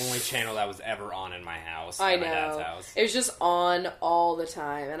literally the only channel that was ever on in my house. I know. My dad's house. It was just on all the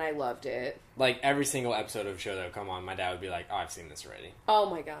time, and I loved it. Like every single episode of a show that would come on, my dad would be like, "Oh, I've seen this already." Oh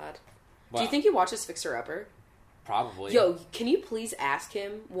my God. Well, Do you think he watches Fixer Upper? Probably. Yo, can you please ask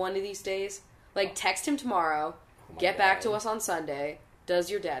him one of these days? Like, text him tomorrow, get back to us on Sunday. Does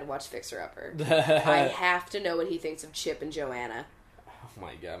your dad watch Fixer Upper? I have to know what he thinks of Chip and Joanna. Oh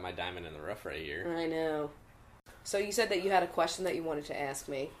my God, my diamond in the rough right here. I know. So you said that you had a question that you wanted to ask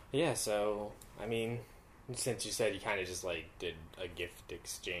me. Yeah, so, I mean, since you said you kind of just, like, did a gift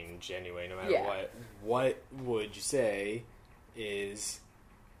exchange anyway, no matter what would you say is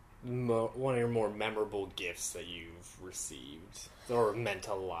one of your more memorable gifts that you've received? Or meant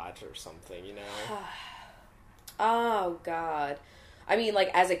a lot or something, you know? Oh, God. I mean,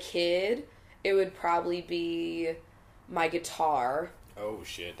 like, as a kid, it would probably be my guitar. Oh,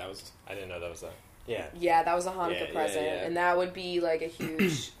 shit, I didn't know that was a... Yeah. Yeah, that was a Hanukkah present, yeah. and that would be, like,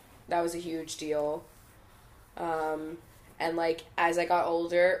 that was a huge deal. And, like, as I got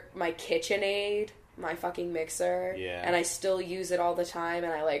older, my KitchenAid, my fucking mixer, and I still use it all the time,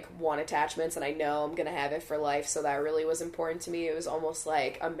 and I, like, want attachments, and I know I'm gonna have it for life, so that really was important to me. It was almost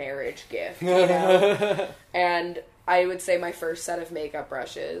like a marriage gift, you know? And I would say my first set of makeup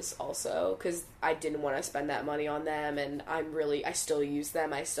brushes also, because I didn't want to spend that money on them, and I still use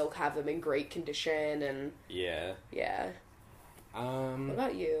them. I still have them in great condition, and yeah. What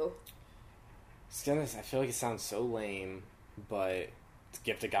about you? I feel like it sounds so lame, but it's a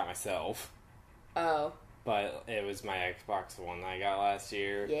gift I got myself. Oh. But it was my Xbox One that I got last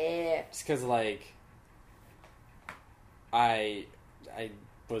year. Yeah. Just because, like, I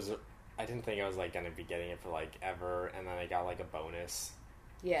didn't think I was, like, going to be getting it for, like, ever, and then I got, like, a bonus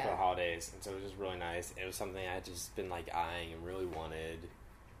for the holidays, and so it was just really nice. It was something I had just been, like, eyeing and really wanted.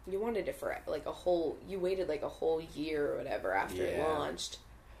 You wanted it for, like, you waited, like, a whole year or whatever after it launched.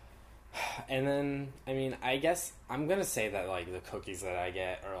 And then, I mean, I guess I'm going to say that, like, the cookies that I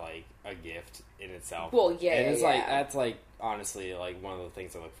get are, like, a gift in itself. Well, yeah, and it's like, that's, like, honestly, like, one of the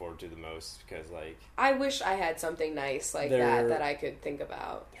things I look forward to the most, because, like... I wish I had something nice like that I could think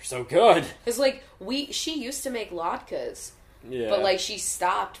about. They're so good! Because, like, she used to make latkes. Yeah. But, like, she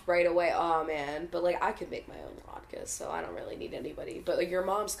stopped right away. Oh, man. But, like, I could make my own latkes, so I don't really need anybody. But, like, your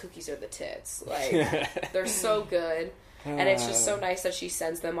mom's cookies are the tits. Like, they're so good. And it's just so nice that she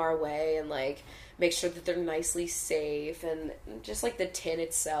sends them our way and, like, makes sure that they're nicely safe. And just, like, the tin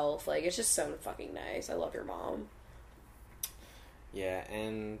itself. Like, it's just so fucking nice. I love your mom. Yeah,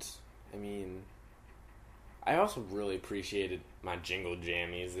 and, I mean, I also really appreciated my jingle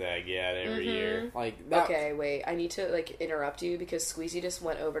jammies that I get every year. Like, Okay, wait. I need to, like, interrupt you because Squeezy just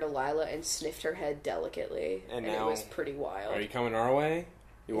went over to Lila and sniffed her head delicately. And now, it was pretty wild. Are you coming our way?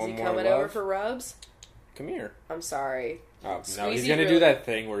 Is he coming over for rubs? Come here. I'm sorry. Oh, no, he's going to do that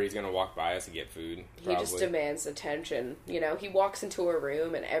thing where he's going to walk by us and get food. Probably. He just demands attention. You know, he walks into a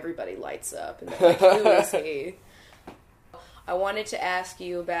room and everybody lights up. And they're like, who is he? I wanted to ask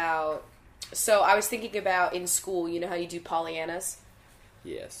you about... So, I was thinking about in school, you know how you do Pollyannas?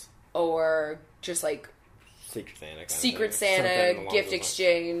 Yes. Or just like... Secret Santa, gift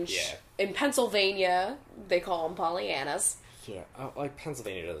exchange. Yeah. In Pennsylvania, they call them Pollyannas. Yeah, like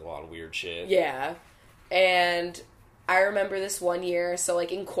Pennsylvania does a lot of weird shit. Yeah. And I remember this one year, so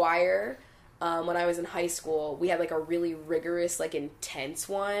like in choir, when I was in high school, we had, like, a really rigorous, like, intense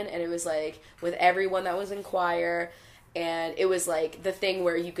one, and it was, like, with everyone that was in choir, and it was, like, the thing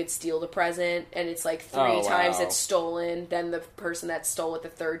where you could steal the present, and it's, like, 3 times it's stolen, then the person that stole it the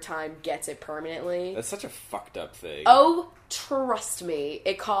 3rd time gets it permanently. That's such a fucked up thing. Oh, trust me,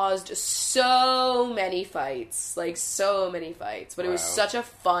 it caused so many fights. Like, so many fights. But it was such a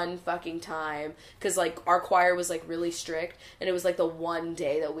fun fucking time. Because, like, our choir was, like, really strict. And it was, like, the one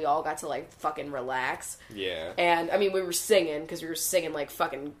day that we all got to, like, fucking relax. Yeah. And, I mean, we were singing. Because we were singing, like,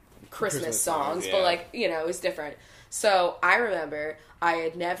 fucking Christmas songs. Yeah. But, like, you know, it was different. So, I remember I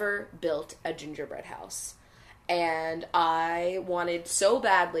had never built a gingerbread house. And I wanted so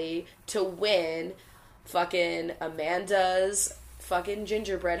badly to win fucking Amanda's fucking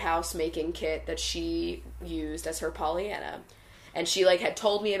gingerbread house making kit that she used as her Pollyanna. And she, like, had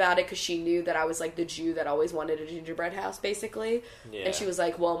told me about it because she knew that I was, like, the Jew that always wanted a gingerbread house, basically. Yeah. And she was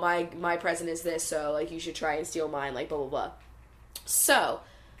like, well, my present is this, so, like, you should try and steal mine, like, blah, blah, blah. So,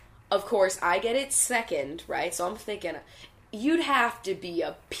 of course, I get it second, right? So I'm thinking, you'd have to be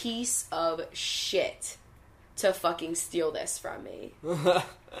a piece of shit to fucking steal this from me.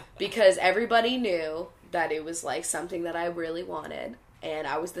 Because everybody knew that it was, like, something that I really wanted. And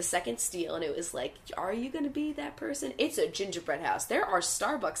I was the second steal, and it was like, are you going to be that person? It's a gingerbread house. There are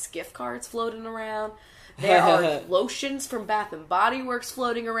Starbucks gift cards floating around. There are lotions from Bath & Body Works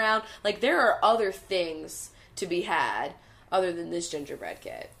floating around. Like, there are other things to be had other than this gingerbread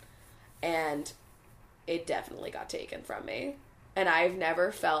kit. And it definitely got taken from me. And I've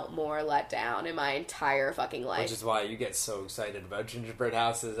never felt more let down in my entire fucking life. Which is why you get so excited about gingerbread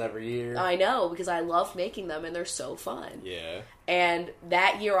houses every year. I know, because I love making them and they're so fun. Yeah. And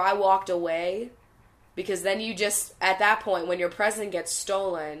that year I walked away because then you just, at that point, when your present gets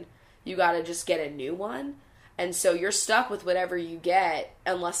stolen, you gotta just get a new one. And so you're stuck with whatever you get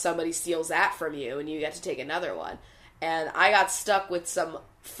unless somebody steals that from you and you get to take another one. And I got stuck with some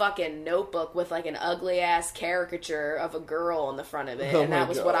fucking notebook with, like, an ugly-ass caricature of a girl on the front of it. And that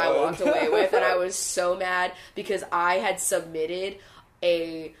was what I walked away with. And I was so mad because I had submitted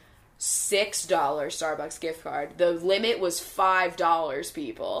a $6 Starbucks gift card. The limit was $5,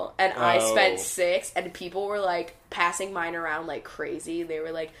 people. And I spent $6, and people were, like, passing mine around like crazy. They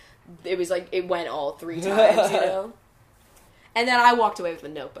were, like, it was, like, it went all 3 times, you know? And then I walked away with a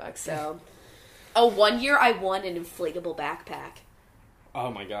notebook, so... Oh, one year I won an inflatable backpack. Oh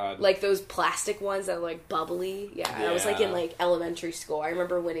my god. Like those plastic ones that are, like, bubbly. Yeah, I was, like, in, like, elementary school. I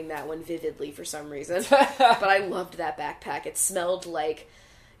remember winning that one vividly for some reason. But I loved that backpack. It smelled like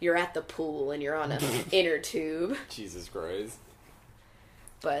you're at the pool and you're on an inner tube. Jesus Christ.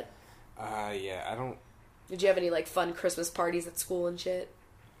 But... yeah, I don't... Did you have any, like, fun Christmas parties at school and shit?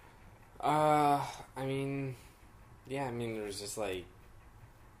 I mean... Yeah, I mean, there was just, like...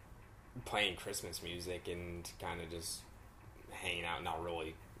 playing Christmas music and kind of just hanging out, not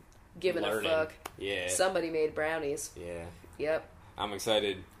really giving learning. A fuck. Yeah. Somebody made brownies. Yeah. Yep. I'm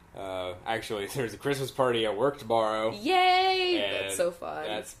excited. Actually, there's a Christmas party at work tomorrow. Yay! That's so fun.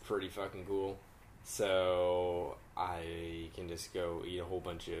 That's pretty fucking cool. So I can just go eat a whole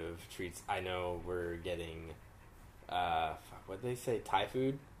bunch of treats. I know we're getting, what'd they say? Thai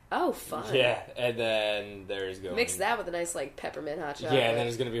food? Oh, fun. Yeah, and then there's going... Mix that with a nice, like, peppermint hot chocolate. Yeah, and then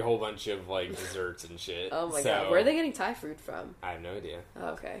there's going to be a whole bunch of, like, desserts and shit. Oh my god. Where are they getting Thai food from? I have no idea. Oh,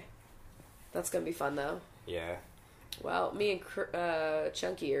 okay. That's going to be fun, though. Yeah. Well, me and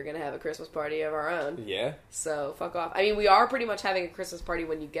Chunky are going to have a Christmas party of our own. Yeah? So, fuck off. I mean, we are pretty much having a Christmas party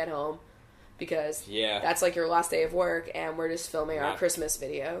when you get home. Because that's, like, your last day of work, and we're just filming our Christmas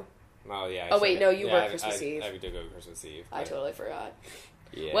video. Oh, yeah. Oh, wait, no, you work Christmas Eve. I did go Christmas Eve. I totally forgot.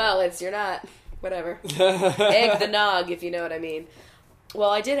 Yeah. Well, you're not. Whatever. Egg the nog, if you know what I mean. Well,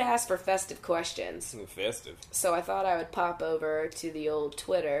 I did ask for festive questions. Festive. So I thought I would pop over to the old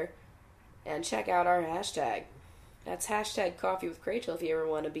Twitter and check out our hashtag. That's hashtag Coffee with Rachel if you ever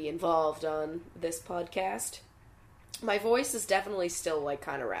want to be involved on this podcast. My voice is definitely still, like,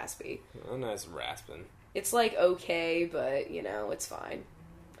 kind of raspy. Oh, nice rasping. It's, like, okay, but, you know, it's fine.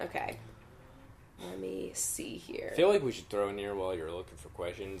 Okay. Let me see here. I feel like we should throw in here while you're looking for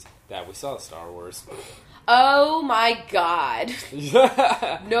questions that we saw Star Wars. Oh my god.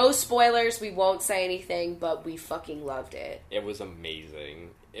 No spoilers, we won't say anything, but we fucking loved it. It was amazing.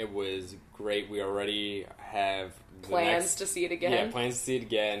 It was great. We already have plans to see it again. Yeah, plans to see it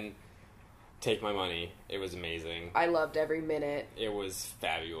again. Take my money. It was amazing. I loved every minute. It was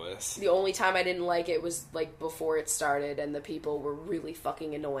fabulous. The only time I didn't like it was, like, before it started and the people were really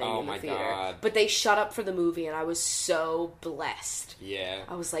fucking annoying in the theater. God. But they shut up for the movie and I was so blessed. Yeah.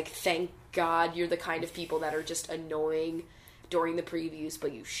 I was like, thank God you're the kind of people that are just annoying during the previews,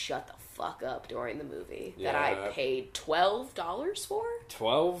 but you shut the fuck up during the movie that Yeah. I paid $12 for?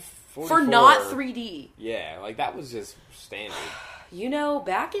 $12.44 For not 3D. Yeah, like that was just standard. You know,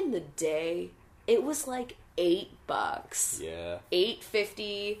 back in the day, it was like $8. Yeah.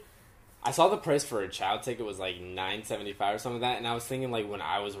 $8.50. I saw the price for a child ticket was like $9.75 or something like that, and I was thinking like when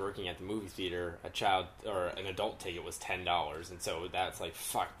I was working at the movie theater, a child or an adult ticket was $10, and so that's like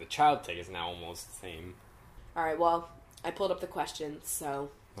fuck. The child ticket is now almost the same. All right, well, I pulled up the questions, so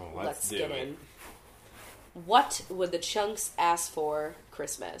Let's do get it. in. What would the Chunks ask for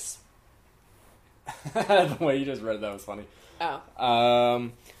Christmas? The way you just read that was funny. Oh,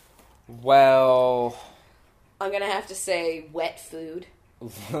 Well, I'm gonna have to say wet food.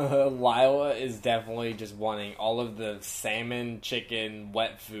 Lila is definitely just wanting all of the salmon, chicken,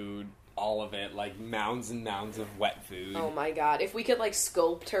 wet food, all of it, like mounds and mounds of wet food. Oh my god, if we could like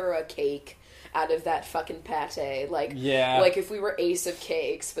sculpt her a cake out of that fucking pate, like Yeah. like if we were Ace of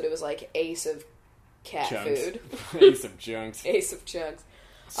Cakes, but it was like Ace of cat Chunks. food, Ace of chunks. Ace of Chunks.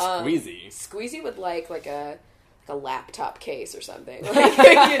 Squeezy. Squeezy would like a laptop case or something, like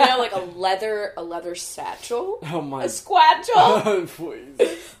you know, like a leather satchel, Oh my a squatchel.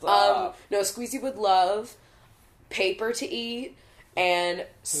 Please stop. No, Squeezy would love paper to eat and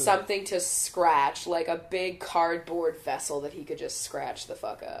something to scratch, like a big cardboard vessel that he could just scratch the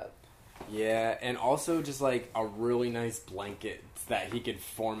fuck up. Yeah, and also just like a really nice blanket that he could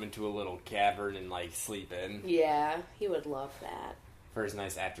form into a little cavern and like sleep in Yeah, he would love that. for his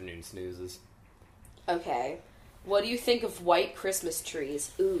nice afternoon snoozes. Okay. What do you think of white Christmas trees?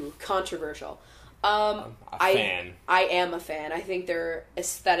 Ooh, controversial. A fan. I am a fan. I think they're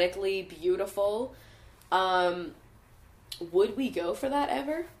aesthetically beautiful. Would we go for that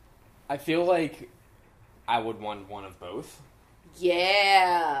ever? I feel like I would want one of both.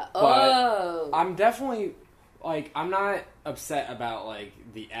 Yeah. Oh. I'm definitely like I'm not upset about like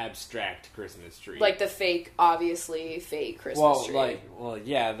the abstract Christmas tree. Like the fake, obviously fake Christmas tree.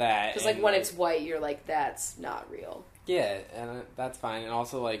 Yeah, that. Because like and, when it's white, you're like, that's not real. yeah, and that's fine. And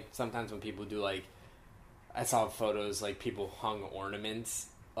also like sometimes when people do like, I saw photos like people hung ornaments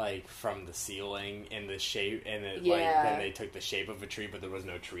like from the ceiling in the shape, and it, like Yeah. then they took the shape of a tree, but there was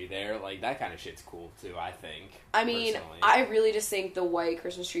no tree there. Like that kind of shit's cool too. I think. I mean, personally. I really just think the white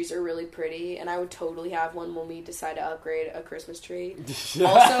Christmas trees are really pretty, and I would totally have one when we decide to upgrade a Christmas tree.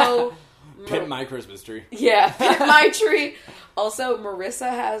 Also, Pimp my Christmas tree. yeah, my tree. Also, Marissa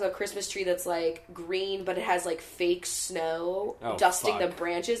has a Christmas tree that's like green, but it has like fake snow Oh, dusting fuck. the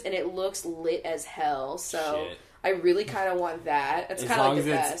branches, and it looks lit as hell. So Shit. I really kind of want that. It's As kind of long like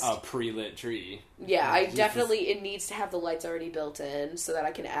the as it's best. a pre-lit tree. Yeah, I Jesus. definitely, it needs to have the lights already built in so that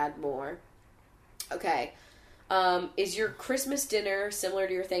I can add more. Okay. Is your Christmas dinner similar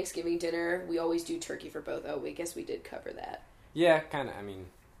to your Thanksgiving dinner? We always do turkey for both. Oh, I guess we did cover that. Yeah, kind of. I mean,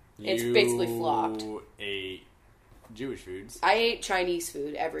 It's basically flopped. You ate Jewish foods. I ate Chinese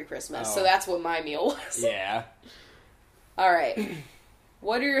food every Christmas, Oh. so that's what my meal was. Yeah. All right.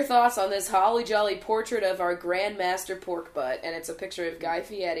 What are your thoughts on this holly jolly portrait of our Grandmaster Pork Butt? And it's a picture of Guy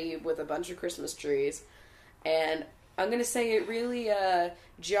Fieri with a bunch of Christmas trees. And I'm going to say it really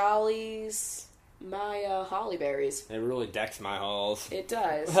jollies my holly berries. It really decks my halls. It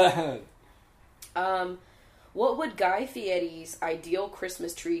does. What would Guy Fieri's ideal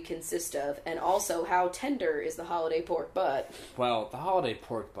Christmas tree consist of? And also, how tender is the holiday pork butt? Well, the holiday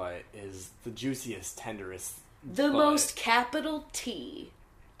pork butt is the juiciest, tenderest. The butt. most capital T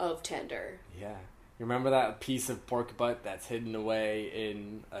of tender. Yeah. You remember that piece of pork butt that's hidden away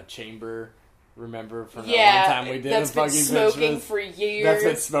in a chamber? Remember from the one time we did that's a been fucking smoking Christmas? for years. That's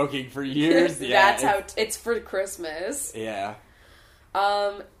been smoking for years. Yeah, That's how it's for Christmas. Yeah.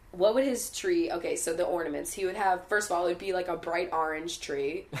 What would his tree? Okay, so the ornaments he would have. First of all, it would be like a bright orange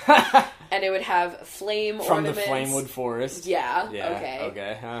tree, and it would have flame From ornaments the Flamewood Forest. Yeah. Yeah. Okay.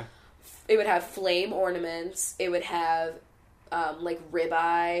 Okay. Huh. It would have flame ornaments. It would have like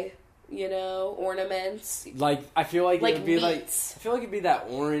ribeye, ornaments. Like I feel like Like it would be meats. I feel like it'd be that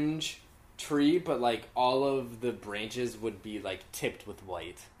orange tree, but like all of the branches would be like tipped with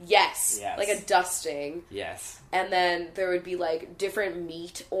white. Yes. Yes. Like a dusting. Yes. And then there would be like different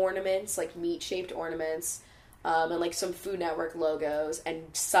meat ornaments, like meat shaped ornaments, and like some Food Network logos and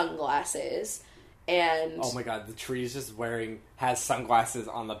sunglasses. And Oh my god, the tree's just has sunglasses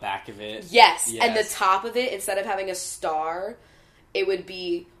on the back of it. yes, and the top of it, instead of having a star, it would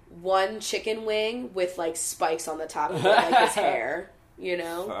be one chicken wing with like spikes on the top of it, like his hair.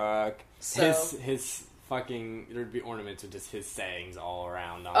 Fuck. So- His fucking there'd be ornaments with just his sayings all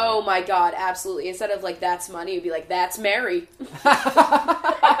around on Oh it. my god, absolutely. Instead of like that's money, it'd be like that's Mary.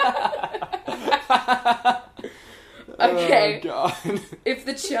 Okay. Okay. God. If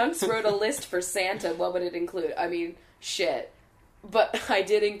the Chunks wrote a list for Santa, what would it include? I mean, shit. But I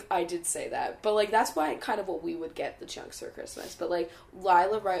did say that. But, like, that's why kind of what we would get the Chunks for Christmas. But, like,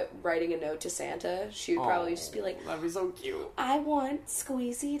 Lila writing a note to Santa, she would probably just be like, that'd be so cute. I want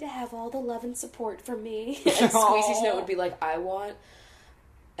Squeezy to have all the love and support from me. And Squeezy's note would be like, I want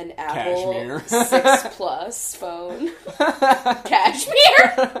an Apple Cashmere. 6 Plus phone.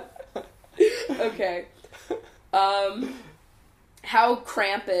 Cashmere? Okay. How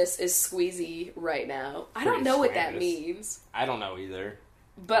Krampus is Squeezy right now? I don't know what that means. I don't know either.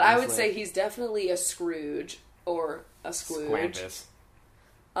 But honestly. I would say he's definitely a Scrooge or a Squooge.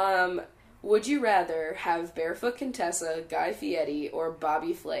 Squampus. Would you rather have Barefoot Contessa, Guy Fieri, or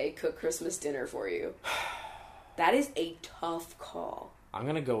Bobby Flay cook Christmas dinner for you? That is a tough call. I'm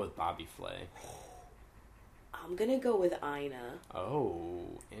gonna go with Bobby Flay. I'm gonna go with Ina. Oh,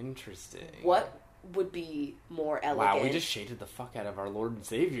 interesting. What would be more elegant? Wow, we just shaded the fuck out of our Lord and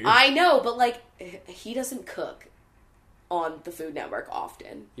Savior. I know, but, like, he doesn't cook on the Food Network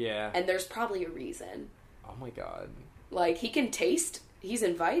often. Yeah. And there's probably a reason. Oh my god. Like, he can taste, he's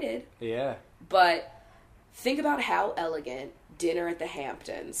invited. Yeah. But think about how elegant dinner at the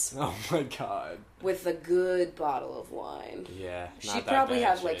Hamptons. Oh my god. With a good bottle of wine. Yeah. She'd probably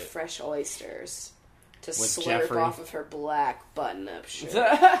have, like, fresh oysters to slurp Jeffrey. off of her black button-up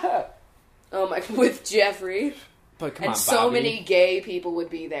shirt. Oh my, with Jeffrey. But come and on, so Bobby. many gay people would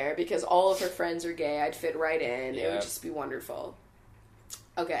be there because all of her friends are gay. I'd fit right in. Yeah. It would just be wonderful.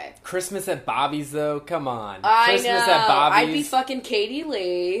 Okay. Christmas at Bobby's, though? Come on. I Christmas know. at Bobby's. I'd be fucking Katie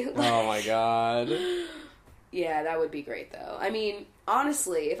Lee. Oh my god. Yeah, that would be great, though. I mean,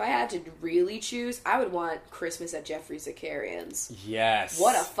 honestly, if I had to really choose, I would want Christmas at Jeffrey Zakarian's. Yes.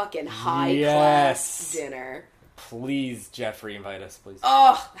 What a fucking high-class dinner. Please, Jeffrey, invite us, please.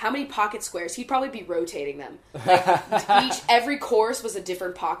 Oh, how many pocket squares? He'd probably be rotating them. Like, every course was a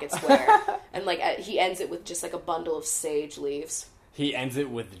different pocket square. And, like, he ends it with just, like, a bundle of sage leaves. He ends it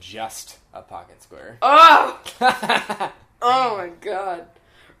with just a pocket square. Oh! Oh, my God.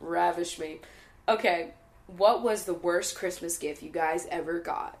 Ravish me. Okay, what was the worst Christmas gift you guys ever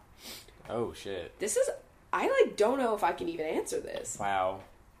got? Oh, shit. This is... I, like, don't know if I can even answer this. Wow.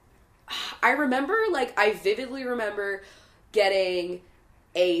 I remember, like, I vividly remember getting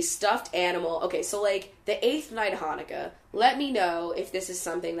a stuffed animal. Okay, so, like, the 8th night of Hanukkah, let me know if this is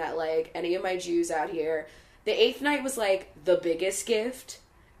something that, like, any of my Jews out here, the 8th night was, like, the biggest gift,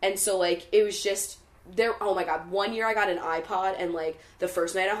 and so, like, it was just, oh my god, one year I got an iPod, and, like, the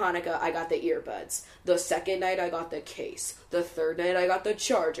first night of Hanukkah, I got the earbuds. The second night, I got the case. The third night, I got the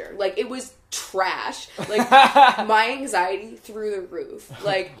charger. Like, it was trash. Like, my anxiety through the roof.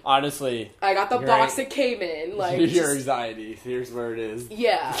 Like, honestly, I got the box that came in. Like, your anxiety. Here's where it is.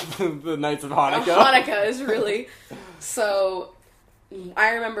 Yeah. The nights of Hanukkah. Hanukkah is really... So,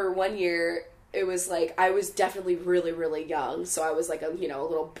 I remember one year, it was like, I was definitely really, really young, so I was like a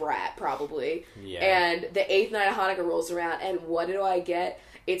little brat, probably. Yeah. And the 8th night of Hanukkah rolls around, and what do I get?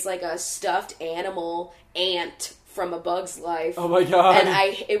 It's like a stuffed animal ant from A Bug's Life. Oh my god.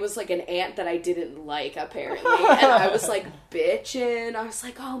 And it was like an ant that I didn't like, apparently. And I was like bitching. I was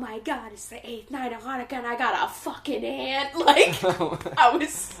like, oh my god, it's the 8th night of Hanukkah and I got a fucking ant. Like, I was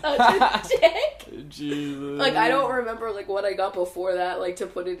such a dick. Jesus. Like, I don't remember, like, what I got before that, like, to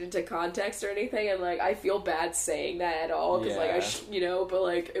put it into context or anything. And, like, I feel bad saying that at all. Because, like, but,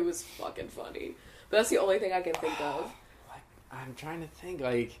 like, it was fucking funny. But that's the only thing I can think of. I'm trying to think,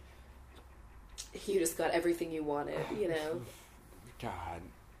 like... You just got everything you wanted, you know? God,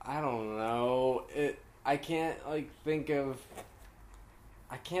 I don't know. I can't, like, think of...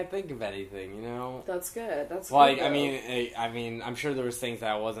 I can't think of anything, you know? That's good. That's like, good. I mean, I'm sure there was things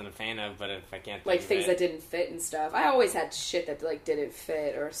that I wasn't a fan of, but if I can't think like of things it, that didn't fit and stuff. I always had shit that like didn't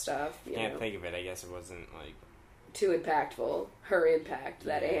fit or stuff. You can't know? think of it. I guess it wasn't like Too impactful. Her impact.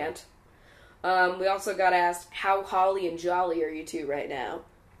 That Yeah. ant. We also got asked, how holly and jolly are you two right now?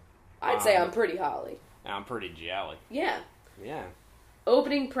 I'd say I'm pretty holly. I'm pretty jolly. Yeah. Yeah.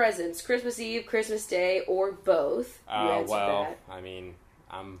 Opening presents, Christmas Eve, Christmas Day, or both. You answered that. I mean,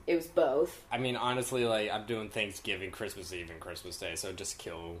 It was both. I mean, honestly, like, I'm doing Thanksgiving, Christmas Eve, and Christmas Day, so just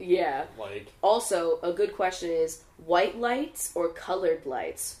kill. Yeah. Like. Also, a good question is, white lights or colored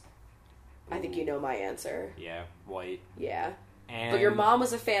lights? I think you know my answer. Yeah, white. Yeah. And But your mom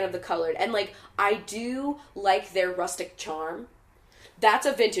was a fan of the colored. And, like, I do like their rustic charm. That's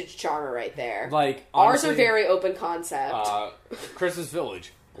a vintage charmer right there. Like, Ours honestly, are very open concept. Christmas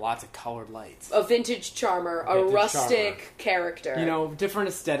Village, lots of colored lights. A vintage charmer, a Vintage rustic charmer. character. You know, different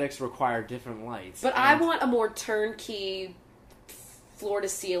aesthetics require different lights. But I want a more turnkey,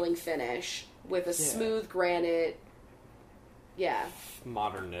 floor-to-ceiling finish with a smooth granite Yeah.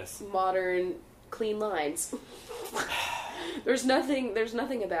 Modernness. Modern, clean lines. There's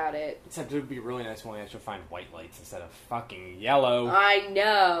nothing about it. Except it would be really nice when we actually find white lights instead of fucking yellow. I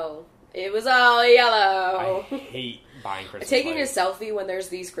know. It was all yellow. I hate buying Christmas Taking lights. a selfie when there's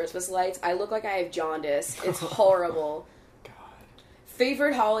these Christmas lights, I look like I have jaundice. It's horrible. God.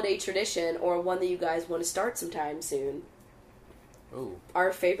 Favorite holiday tradition, or one that you guys want to start sometime soon? Ooh.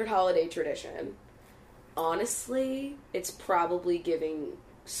 Our favorite holiday tradition. Honestly, it's probably giving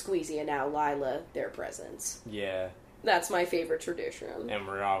Squeezy and now Lila their presents. Yeah. That's my favorite tradition. And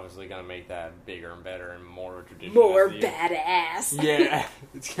we're obviously going to make that bigger and better and more of a tradition. More as the year- badass. Yeah.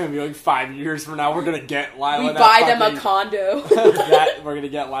 It's going to be like 5 years from now. We're going to get Lila We that buy them a fucking- condo. We're going to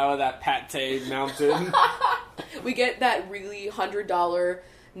get Lila that Pate mountain. We get that really $100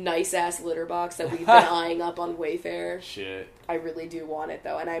 nice-ass litter box that we've been eyeing up on Wayfair. Shit. I really do want it,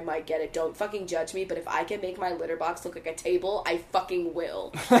 though, and I might get it. Don't fucking judge me, but if I can make my litter box look like a table, I fucking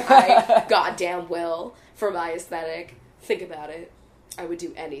will. I goddamn will, for my aesthetic. Think about it. I would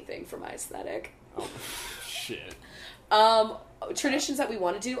do anything for my aesthetic. Oh, shit. Traditions that we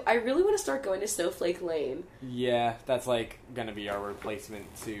want to do, I really want to start going to Snowflake Lane. Yeah, that's like going to be our replacement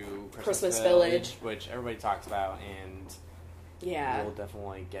to Christmas Village. Which everybody talks about, and Yeah. we'll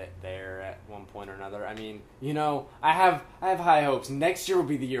definitely get there at one point or another. I mean, you know, I have high hopes. Next year will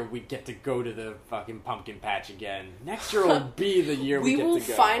be the year we get to go to the fucking pumpkin patch again. Next year will be the year we get will to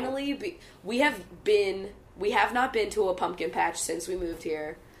go. finally be. We have not been to a pumpkin patch since we moved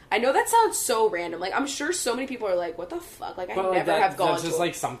here. I know that sounds so random. Like, I'm sure so many people are like, what the fuck? Like, I But, like, never have gone that's to just a-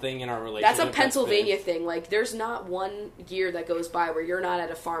 like something in our relationship. That's a Pennsylvania been- thing. Like, there's not one year that goes by where you're not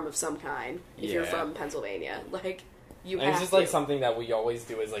at a farm of some kind if you're Yeah. from Pennsylvania. Like, you And have it's just to. like something that we always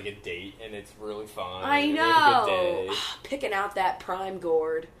do as like a date, and it's really fun. I and we have a good know. day. Picking out that prime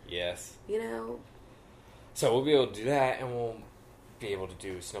gourd. Yes. You know? So we'll be able to do that, and we'll be able to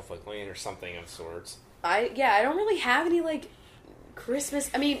do Snowflake Lane or something of sorts. I don't really have any, like, Christmas...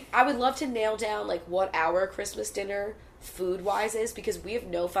 I mean, I would love to nail down, like, what our Christmas dinner food-wise is, because we have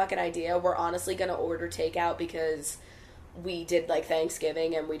no fucking idea. We're honestly gonna order takeout because we did, like,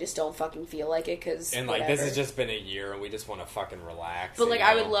 Thanksgiving, and we just don't fucking feel like it, because And like this has just been a year, and we just want to fucking relax. But, you like,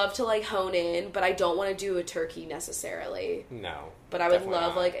 I know? would love to, like, hone in, but I don't want to do a turkey necessarily. No. But I would definitely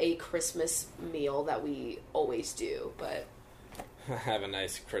love, not. like, a Christmas meal that we always do, but... have a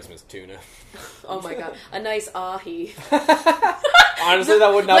nice Christmas tuna. Oh my god, a nice ahi. Honestly,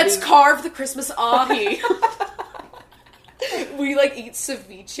 that would not Let's be. carve the Christmas ahi. We, like, eat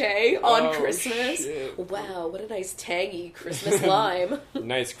ceviche on Oh, Christmas. shit. Wow, what a nice tangy Christmas lime.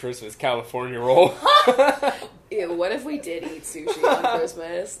 Nice Christmas California roll. Ew, what if we did eat sushi on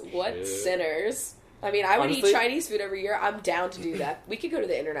Christmas? What Shit. sinners. I mean, I would Honestly- eat Chinese food every year. I'm down to do that. We could go to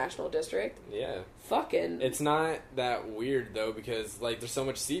the International District. Yeah. Fucking... It's not that weird though, because like there's so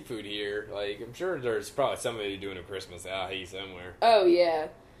much seafood here. Like I'm sure there's probably somebody doing a Christmas ahi somewhere. Oh, yeah.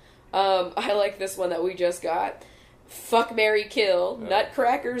 I like this one that we just got. Fuck, marry, kill. Oh.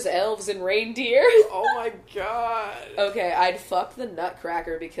 Nutcrackers, elves, and reindeer. Oh my god. Okay, I'd fuck the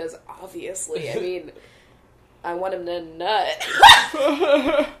Nutcracker because obviously, I mean, I want him to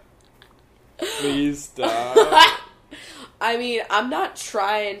nut. Please stop. I mean, I'm not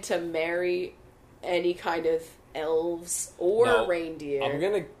trying to marry any kind of elves or No, reindeer. I'm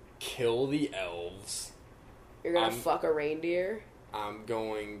gonna kill the elves. You're gonna I'm- fuck a reindeer? I'm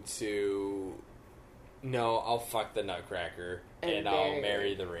going to. No, I'll fuck the Nutcracker And and I'll marry-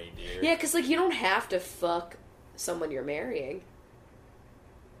 marry the reindeer. Yeah, because, like, you don't have to fuck someone you're marrying.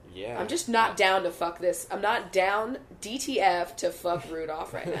 Yeah. I'm just not down to fuck this. I'm not down DTF to fuck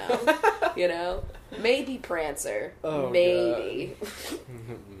Rudolph right now. You know? Maybe Prancer. Oh, Maybe.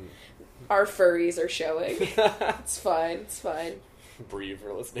 Our furries are showing. It's fine. It's fine. Breathe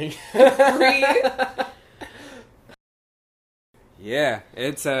for listening. Breathe. Yeah,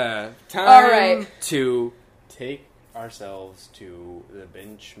 it's time All right. to take ourselves to the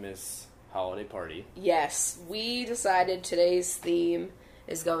Benchmas holiday party. Yes, we decided today's theme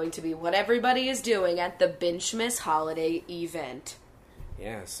is going to be what everybody is doing at the Benchmas holiday event.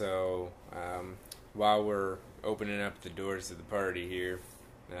 Yeah, so while we're opening up the doors of the party here,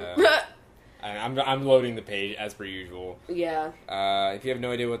 I'm loading the page as per usual. Yeah. If you have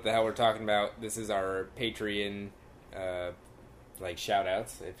no idea what the hell we're talking about, this is our Patreon, like shout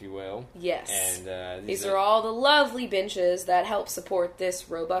outs, if you will. Yes. And These are all the lovely benches that help support this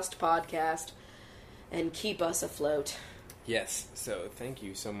robust podcast and keep us afloat. Yes, so thank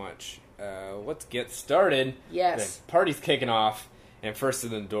you so much. Let's get started. Yes. The party's kicking off, and first in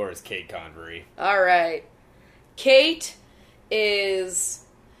the door is Kate Convery. All right. Kate is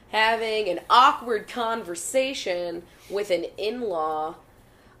having an awkward conversation with an in-law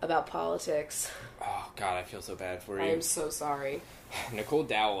about politics. Oh, God, I feel so bad for you. I am so sorry. Nicole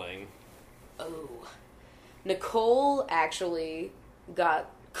Dowling. Oh. Nicole actually got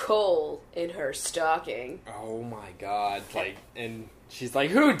coal in her stocking. Oh, my God. Like, and she's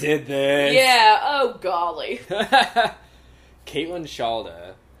like, who did this? Yeah, oh golly. Caitlin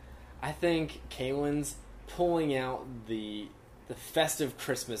Shalda. I think Caitlin's pulling out the festive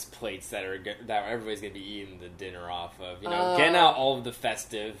Christmas plates that everybody's gonna be eating the dinner off of. You know, getting out all of the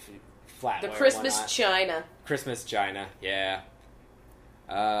festive flatware. The Christmas china. Christmas china, yeah.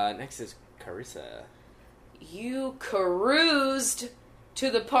 Next is Carissa. You caroused to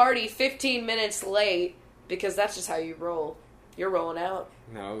the party 15 minutes late because that's just how you roll. You're rolling out.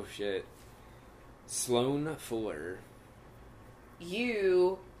 No shit. Sloan Fuller.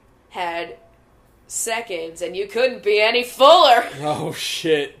 You had seconds and you couldn't be any fuller. Oh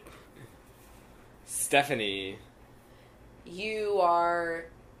shit. Stephanie. You are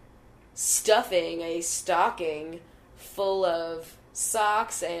stuffing a stocking full of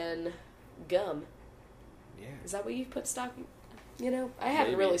socks and gum. Yeah. Is that what you put stocking? You know, I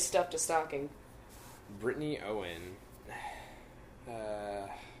haven't Maybe. really stuffed a stocking. Brittany Owen.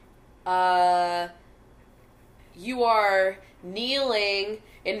 You are kneeling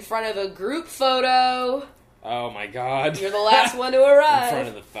in front of a group photo. Oh my God. You're the last one to arrive. In front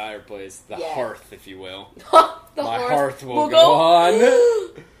of the fireplace. The Yeah. hearth, if you will. The My horse hearth will go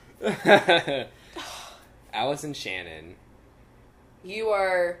on. Allison Shannon. You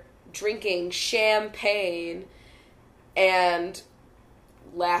are drinking champagne and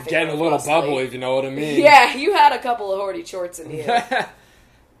laughing. Getting a little robustly. bubbly, if you know what I mean. Yeah, you had a couple of Horty Chorts in you.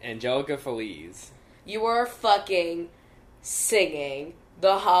 Angelica Feliz. You are fucking singing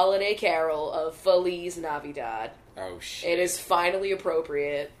the holiday carol of Feliz Navidad. Oh, shit. It is finally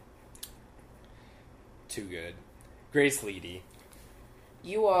appropriate. Too good. Grace Leedy.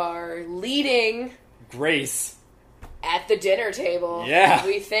 You are leading Grace. at the dinner table. Yeah.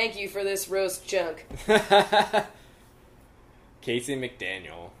 We thank you for this roast junk. Casey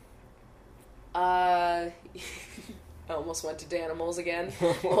McDaniel. I almost went to Danimals again.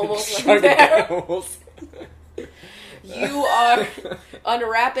 Almost Chug went it there. down. You are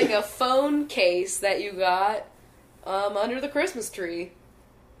unwrapping a phone case that you got under the Christmas tree.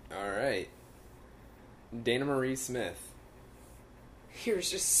 Alright. Dana Marie Smith. You're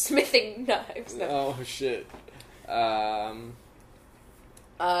just smithing knives. No. Oh, shit.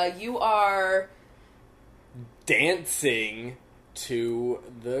 You are dancing to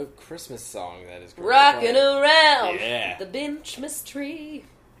the Christmas song that is rocking around Yeah. the Benchmas tree.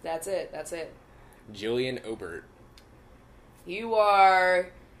 That's it. That's it. Jillian Obert. You are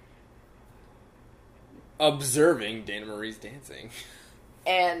Observing Dana Marie's dancing.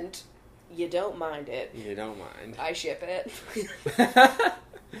 and you don't mind it. You don't mind. I ship it.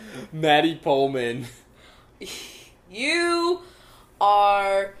 Maddie Pullman. You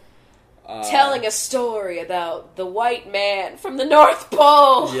are telling a story about the white man from the North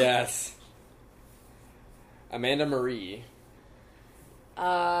Pole. Yes. Amanda Marie.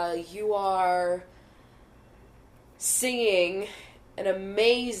 You are singing an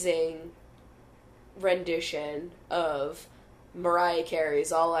amazing rendition of Mariah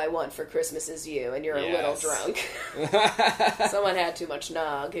Carey's All I Want for Christmas Is You, and you're a little Yes. drunk. Someone had too much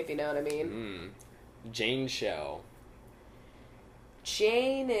nog, if you know what I mean. Jane Shell.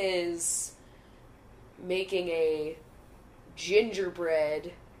 Jane is making a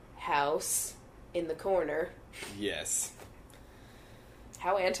gingerbread house in the corner. Yes.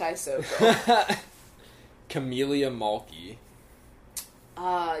 How antisocial. Camellia Malky.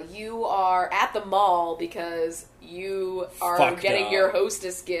 You are at the mall because you are Fucked getting up. your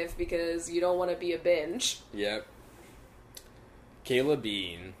hostess gift because you don't want to be a binge. Yep. Kayla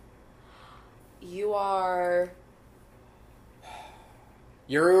Bean. You are...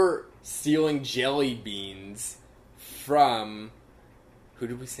 You're stealing jelly beans from... Who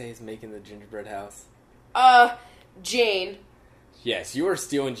did we say is making the gingerbread house? Jane. Yes, you are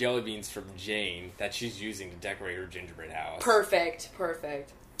stealing jelly beans from Jane that she's using to decorate her gingerbread house. Perfect.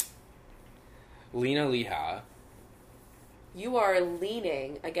 Lena Leha. You are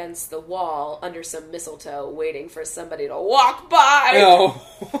leaning against the wall under some mistletoe waiting for somebody to walk by.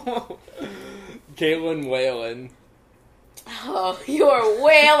 No. Caitlin Whalen. Oh, you are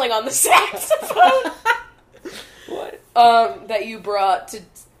wailing on the saxophone. What? That you brought to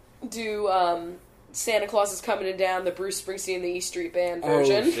do, Santa Claus is Coming Down, the Bruce Springsteen and the E Street Band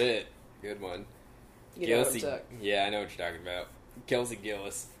version. Oh, shit. Good one. You know what I'm talking. Yeah, I know what you're talking about. Kelsey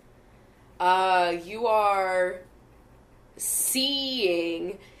Gillis. You are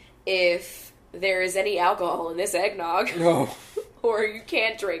seeing if there is any alcohol in this eggnog. No. Or you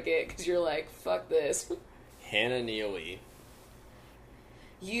can't drink it because you're like, fuck this. Hannah Neely.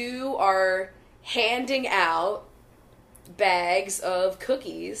 You are handing out bags of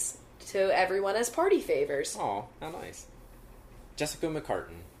cookies to everyone as party favors. Oh, how nice. Jessica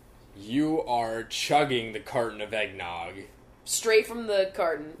McCartan. You are chugging the carton of eggnog. Straight from the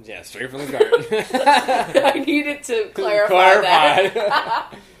carton. Yeah, straight from the carton. I needed to clarify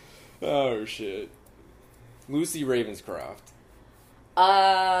that. Oh, shit. Lucy Ravenscroft.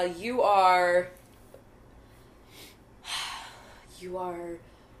 You are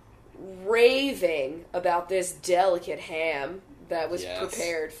raving about this delicate ham that was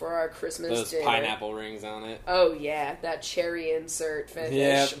prepared for our Christmas dinner. Those pineapple rings on it. Oh yeah, that cherry insert finish.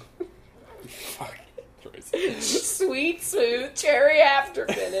 Yep. Fuck. Sweet, smooth cherry after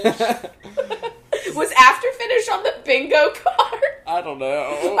finish. Was after finish on the bingo card? I don't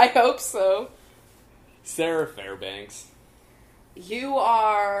know. I hope so. Sarah Fairbanks. You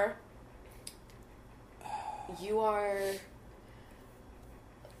are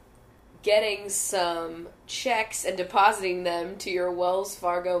getting some checks and depositing them to your Wells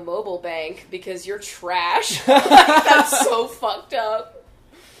Fargo mobile bank because you're trash. That's so fucked up.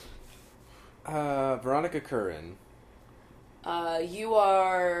 Veronica Curran. You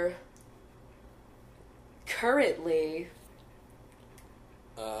are currently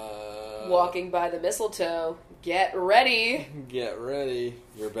walking by the mistletoe. Get ready. Get ready.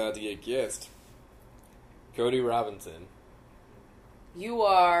 You're about to get kissed. Cody Robinson. You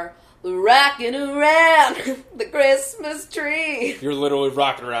are rocking around the Christmas tree. You're literally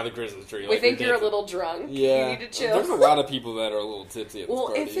rocking around the Christmas tree. We think you're a little drunk. Yeah. You need to chill. There's a lot of people that are a little tipsy at this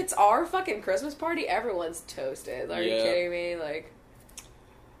party. If it's our fucking Christmas party, everyone's toasted. Are you kidding me? Like,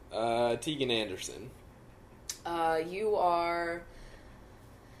 Tegan Anderson. You are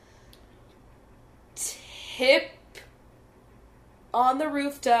tip on the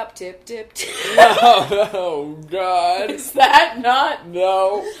rooftop, tip, tip, tip. Oh, God. Is that not?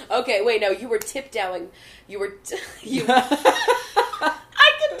 No. Okay, wait, no, you were tiptoeing. You were,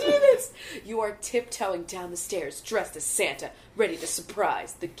 I can do this. You are tiptoeing down the stairs, dressed as Santa, ready to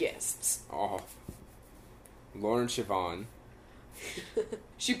surprise the guests. Oh. Lauren Siobhan.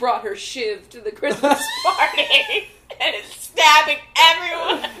 She brought her shiv to the Christmas party, and it's stabbing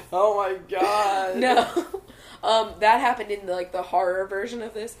everyone. Oh my God. No. That happened in the horror version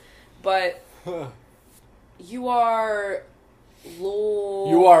of this, but you are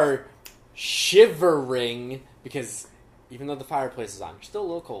You are shivering because even though the fireplace is on, you're still a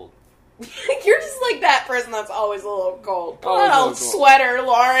little cold. You're just like that person that's always a little cold. Put Always on a a little cold. sweater,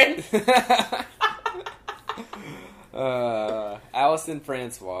 Lauren. Allison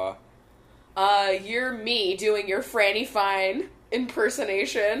Francois. You're me doing your Franny Fine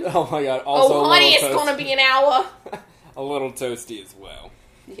impersonation. Oh my God. Also oh, honey, it's gonna be an hour. A little toasty as well.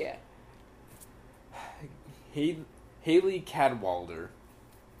 Yeah. Haley Cadwalder.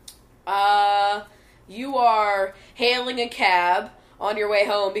 You are hailing a cab on your way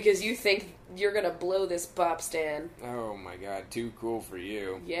home because you think you're gonna blow this pop stand. Oh my God, too cool for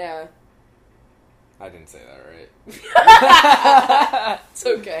you. Yeah. I didn't say that right. It's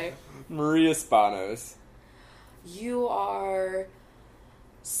okay. Maria Spanos. You are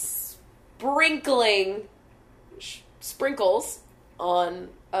sprinkling sprinkles on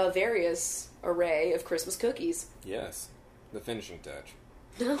a various array of Christmas cookies. Yes. The finishing touch.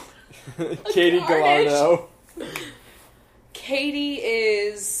 No. Katie Gallardo. Katie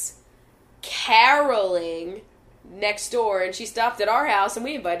is caroling next door, and she stopped at our house, and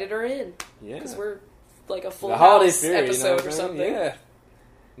we invited her in. Yeah. Because we're like a full the holiday house spirit, episode or something. Yeah.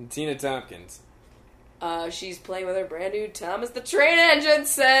 And Tina Tompkins. She's playing with her brand new Thomas the Train Engine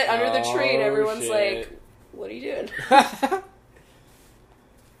set under the tree, and everyone's shit. like, what are you doing?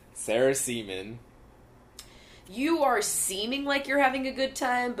 Sarah Seaman. You are seeming like you're having a good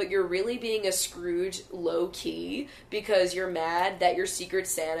time, but you're really being a Scrooge low-key because you're mad that your Secret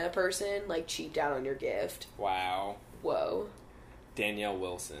Santa person, cheaped out on your gift. Wow. Whoa. Danielle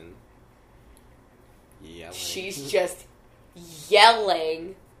Wilson. Yelling. She's just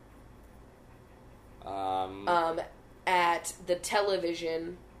yelling at the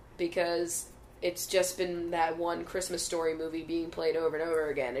television because it's just been that one Christmas Story movie being played over and over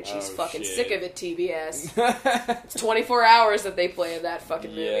again, and she's fucking shit. sick of it, TBS. It's 24 hours that they play of that fucking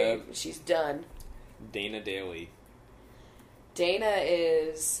movie. Yep. She's done. Dana Daly. Dana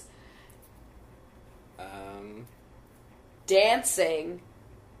is dancing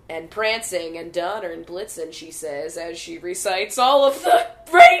and prancing and Donner and Blitzen, she says, as she recites all of the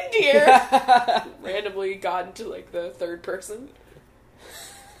reindeer. Randomly got into the third person.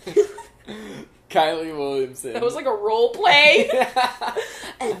 Kylie Williamson. That was like a role play.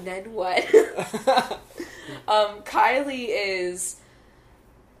 And then what? Kylie is...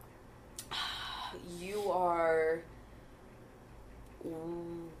 You are...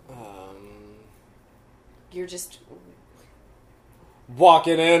 You're just...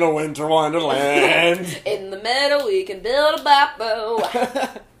 Walking in a winter wonderland. In the meadow we can build a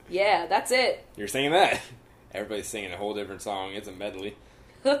boppo. Yeah, that's it. You're singing that. Everybody's singing a whole different song. It's a medley.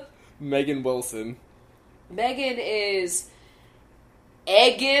 Megan Wilson. Megan is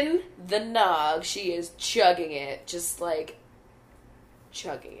egging the nog. She is chugging it. Just like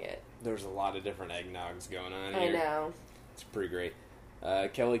chugging it. There's a lot of different eggnogs going on I here. know. It's pretty great.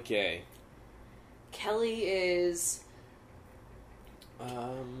 Kelly K. Kelly is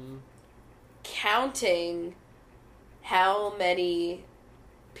counting how many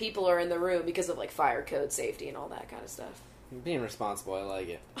people are in the room because of like fire code safety and all that kind of stuff. Being responsible, I like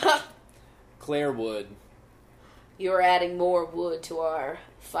it. Claire Wood. You're adding more wood to our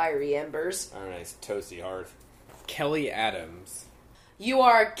fiery embers. Our nice toasty hearth. Kelly Adams. You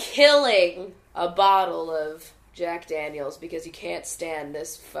are killing a bottle of Jack Daniels because you can't stand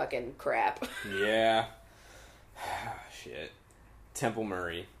this fucking crap. Yeah. Shit. Temple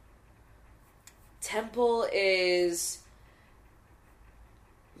Murray. Temple is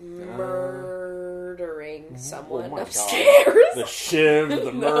murdering someone my upstairs. God. The shiv,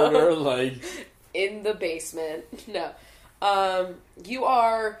 the murder, like... In the basement. No. You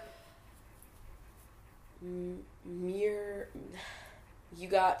are... You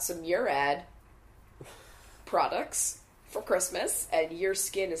got some Murad products for Christmas, and your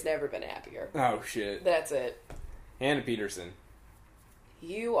skin has never been happier. Oh, shit. That's it. Hannah Peterson.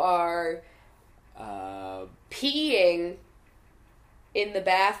 You are peeing in the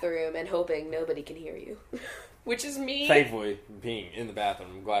bathroom and hoping nobody can hear you. Which is me. Thankfully, being in the bathroom,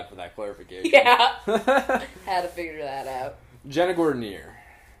 I'm glad for that clarification. Yeah. Had to figure that out. Jenna Gordonier.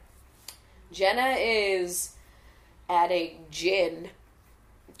 Jenna is adding gin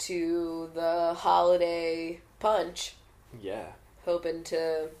to the holiday punch. Yeah. Hoping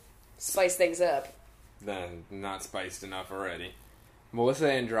to spice things up. Then, not spiced enough already.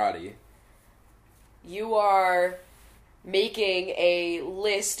 Melissa Andrade. You are making a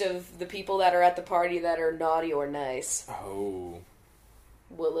list of the people that are at the party that are naughty or nice. Oh.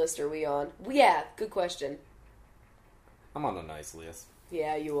 What list are we on? Yeah, good question. I'm on the nice list.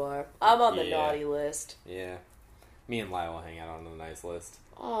 Yeah, you are. I'm on the Yeah. naughty list. Yeah. Me and Lyle hang out on the nice list.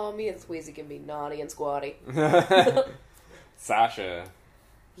 Oh, me and Squeezy can be naughty and squatty. Sasha.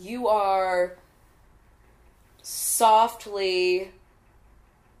 You are softly...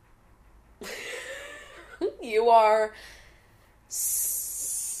 You are...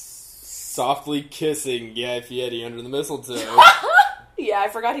 Softly kissing Guy Fieri under the mistletoe. Yeah, I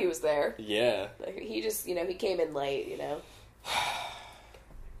forgot he was there. Yeah. He just, he came in late,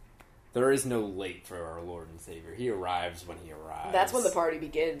 There is no late for our Lord and Savior. He arrives when he arrives. That's when the party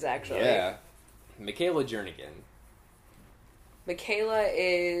begins, actually. Yeah. Michaela Jernigan. Michaela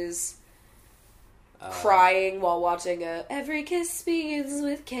is crying while watching a Every Kiss Begins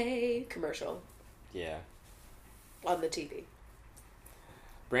with K commercial Yeah. on the TV.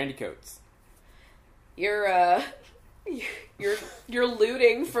 Brandy Coates. You're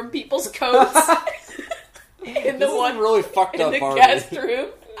looting from people's coats in the This one is a really fucked in up the party. guest room.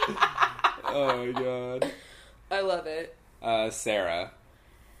 Oh my god. I love it. Sarah.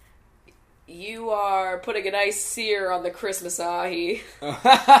 You are putting a nice sear on the Christmas ahi.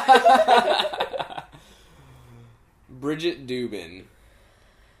 Bridget Dubin.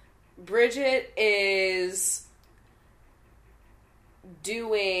 Bridget is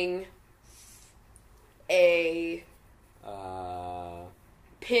doing a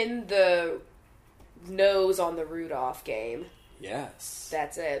pin the nose on the Rudolph game. Yes.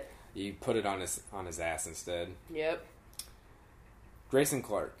 That's it. You put it on his ass instead. Yep. Grayson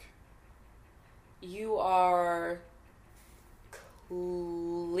Clark. You are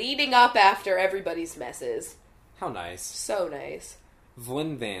cleaning up after everybody's messes. How nice. So nice.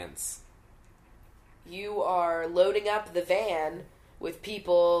 Vlyn Vance. You are loading up the van with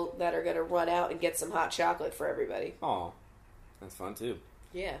people that are going to run out and get some hot chocolate for everybody. Oh, that's fun too.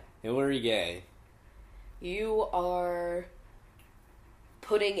 Yeah. Hillary Gay. You are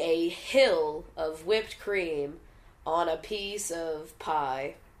putting a hill of whipped cream on a piece of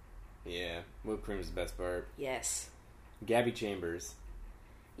pie. Yeah, whipped cream is the best part. Yes. Gabby Chambers.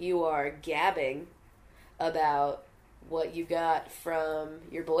 You are gabbing about what you got from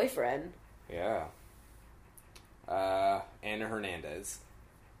your boyfriend. Yeah. Anna Hernandez.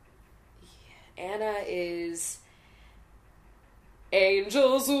 Anna is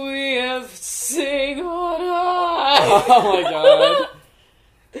Angels we have sing on high. Oh my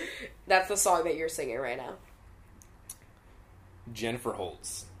god. That's the song that you're singing right now. Jennifer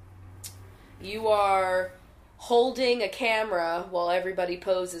Holtz. You are holding a camera while everybody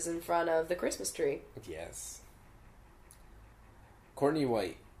poses in front of the Christmas tree. Yes. Courtney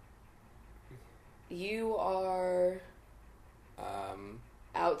White. You are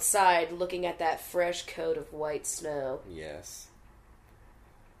outside looking at that fresh coat of white snow. Yes.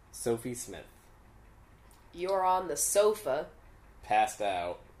 Sophie Smith. You're on the sofa Passed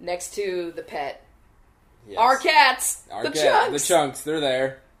out. next to the pet. Yes. Our cats! Our the cat, chunks! The chunks, they're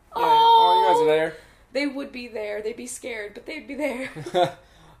there. Yeah. Oh, you guys are there. They would be there. They'd be scared, but they'd be there.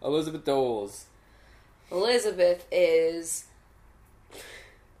 Elizabeth Doles. Elizabeth is...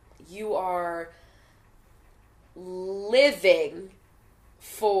 You are living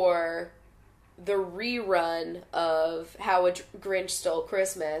for the rerun of How a Grinch Stole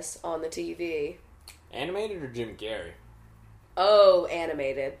Christmas on the TV. Animated or Jim Carrey? Oh,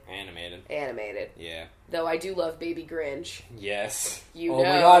 animated. Animated. Animated. Yeah. Though I do love Baby Grinch. Yes. You oh know.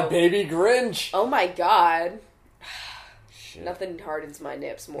 my god, Baby Grinch! Oh my god. Shit. Nothing hardens my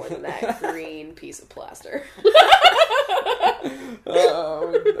nips more than that green piece of plaster.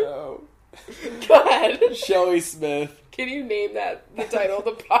 Oh no. Go ahead. Shelly Smith. Can you name that the title of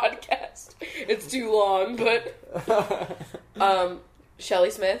the podcast? It's too long, but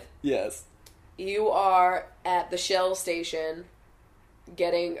Shelly Smith, Yes. you are at the Shell station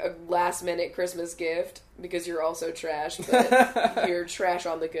getting a last minute Christmas gift because you're also trash, but you're trash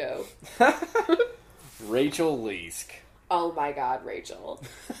on the go. Rachel Leask. Oh my god, Rachel.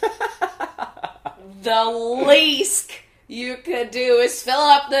 The least you could do is fill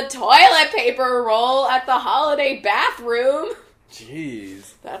up the toilet paper roll at the holiday bathroom.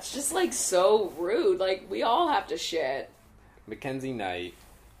 Jeez. That's just, like, so rude. Like, we all have to shit. Mackenzie Knight.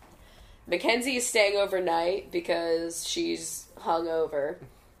 Mackenzie is staying overnight because she's hungover.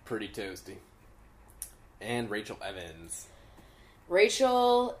 Pretty toasty. And Rachel Evans.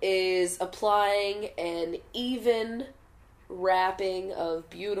 Rachel is applying an even wrapping of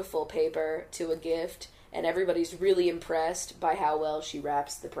beautiful paper to a gift, and everybody's really impressed by how well she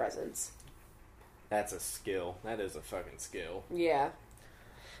wraps the presents. That's a skill. That is a fucking skill. Yeah.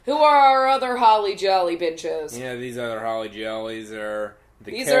 Who are our other holly jolly benchos? Yeah, these other Holly Jollies are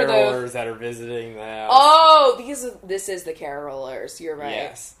the These are the- carolers that are visiting the house. Oh, this is the carolers. You're right.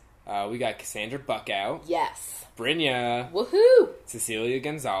 Yes. We got Cassandra Buckout, Yes. Brynja, Woohoo! Cecilia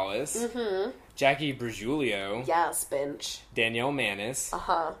Gonzalez, Mm-hmm. Jackie Brigulio, Yes, bench. Danielle Manis,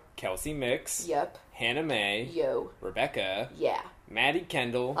 Uh-huh. Kelsey Mix, Yep. Hannah May, Yo. Rebecca, Yeah. Maddie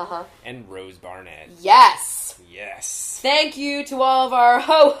Kendall, Uh-huh. and Rose Barnett. Yes! Yes. Thank you to all of our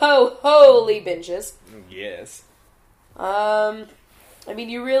holy benches. Yes. I mean,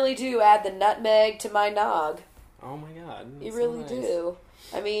 you really do add the nutmeg to my nog. Oh my god. You that's really so nice. do.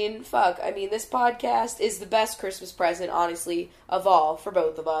 I mean, fuck. I mean, this podcast is the best Christmas present, honestly, of all for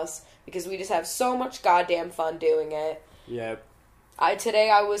both of us. Because we just have so much goddamn fun doing it. Yep. Today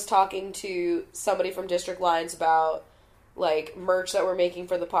I was talking to somebody from District Lines about, like, merch that we're making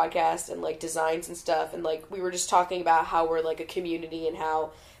for the podcast and, like, designs and stuff. And, like, we were just talking about how we're, like, a community and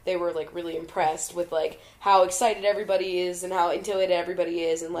how they were, like, really impressed with, like, how excited everybody is and how into it everybody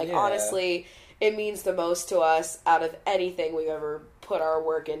is. And, like, Yeah. honestly, it means the most to us out of anything we've ever put our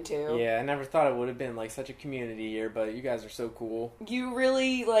work into. Yeah, I never thought it would have been, like, such a community year, but you guys are so cool. You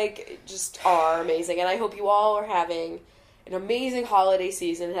really, like, just are amazing. And I hope you all are having an amazing holiday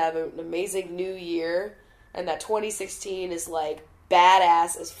season, have an amazing new year, and that 2016 is, like,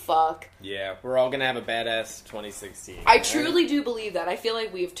 badass as fuck. Yeah, we're all gonna have a badass 2016. I right? truly do believe that. I feel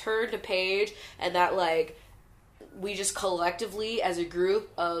like we've turned a page, and that, like, we just collectively, as a group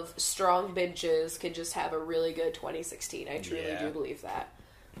of strong benches, can just have a really good 2016. I truly Yeah. do believe that.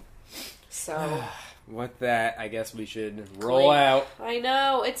 So... With that, I guess we should roll Clink. out. I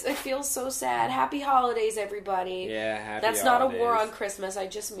know. It feels so sad. Happy holidays, everybody. Yeah, happy That's holidays. not a war on Christmas. I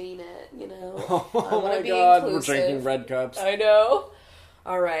just mean it, you know. I Oh wanna my be god, inclusive. we're drinking red cups. I know.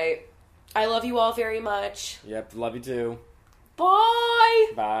 All right. I love you all very much. Yep, love you too. Bye.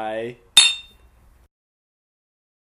 Bye.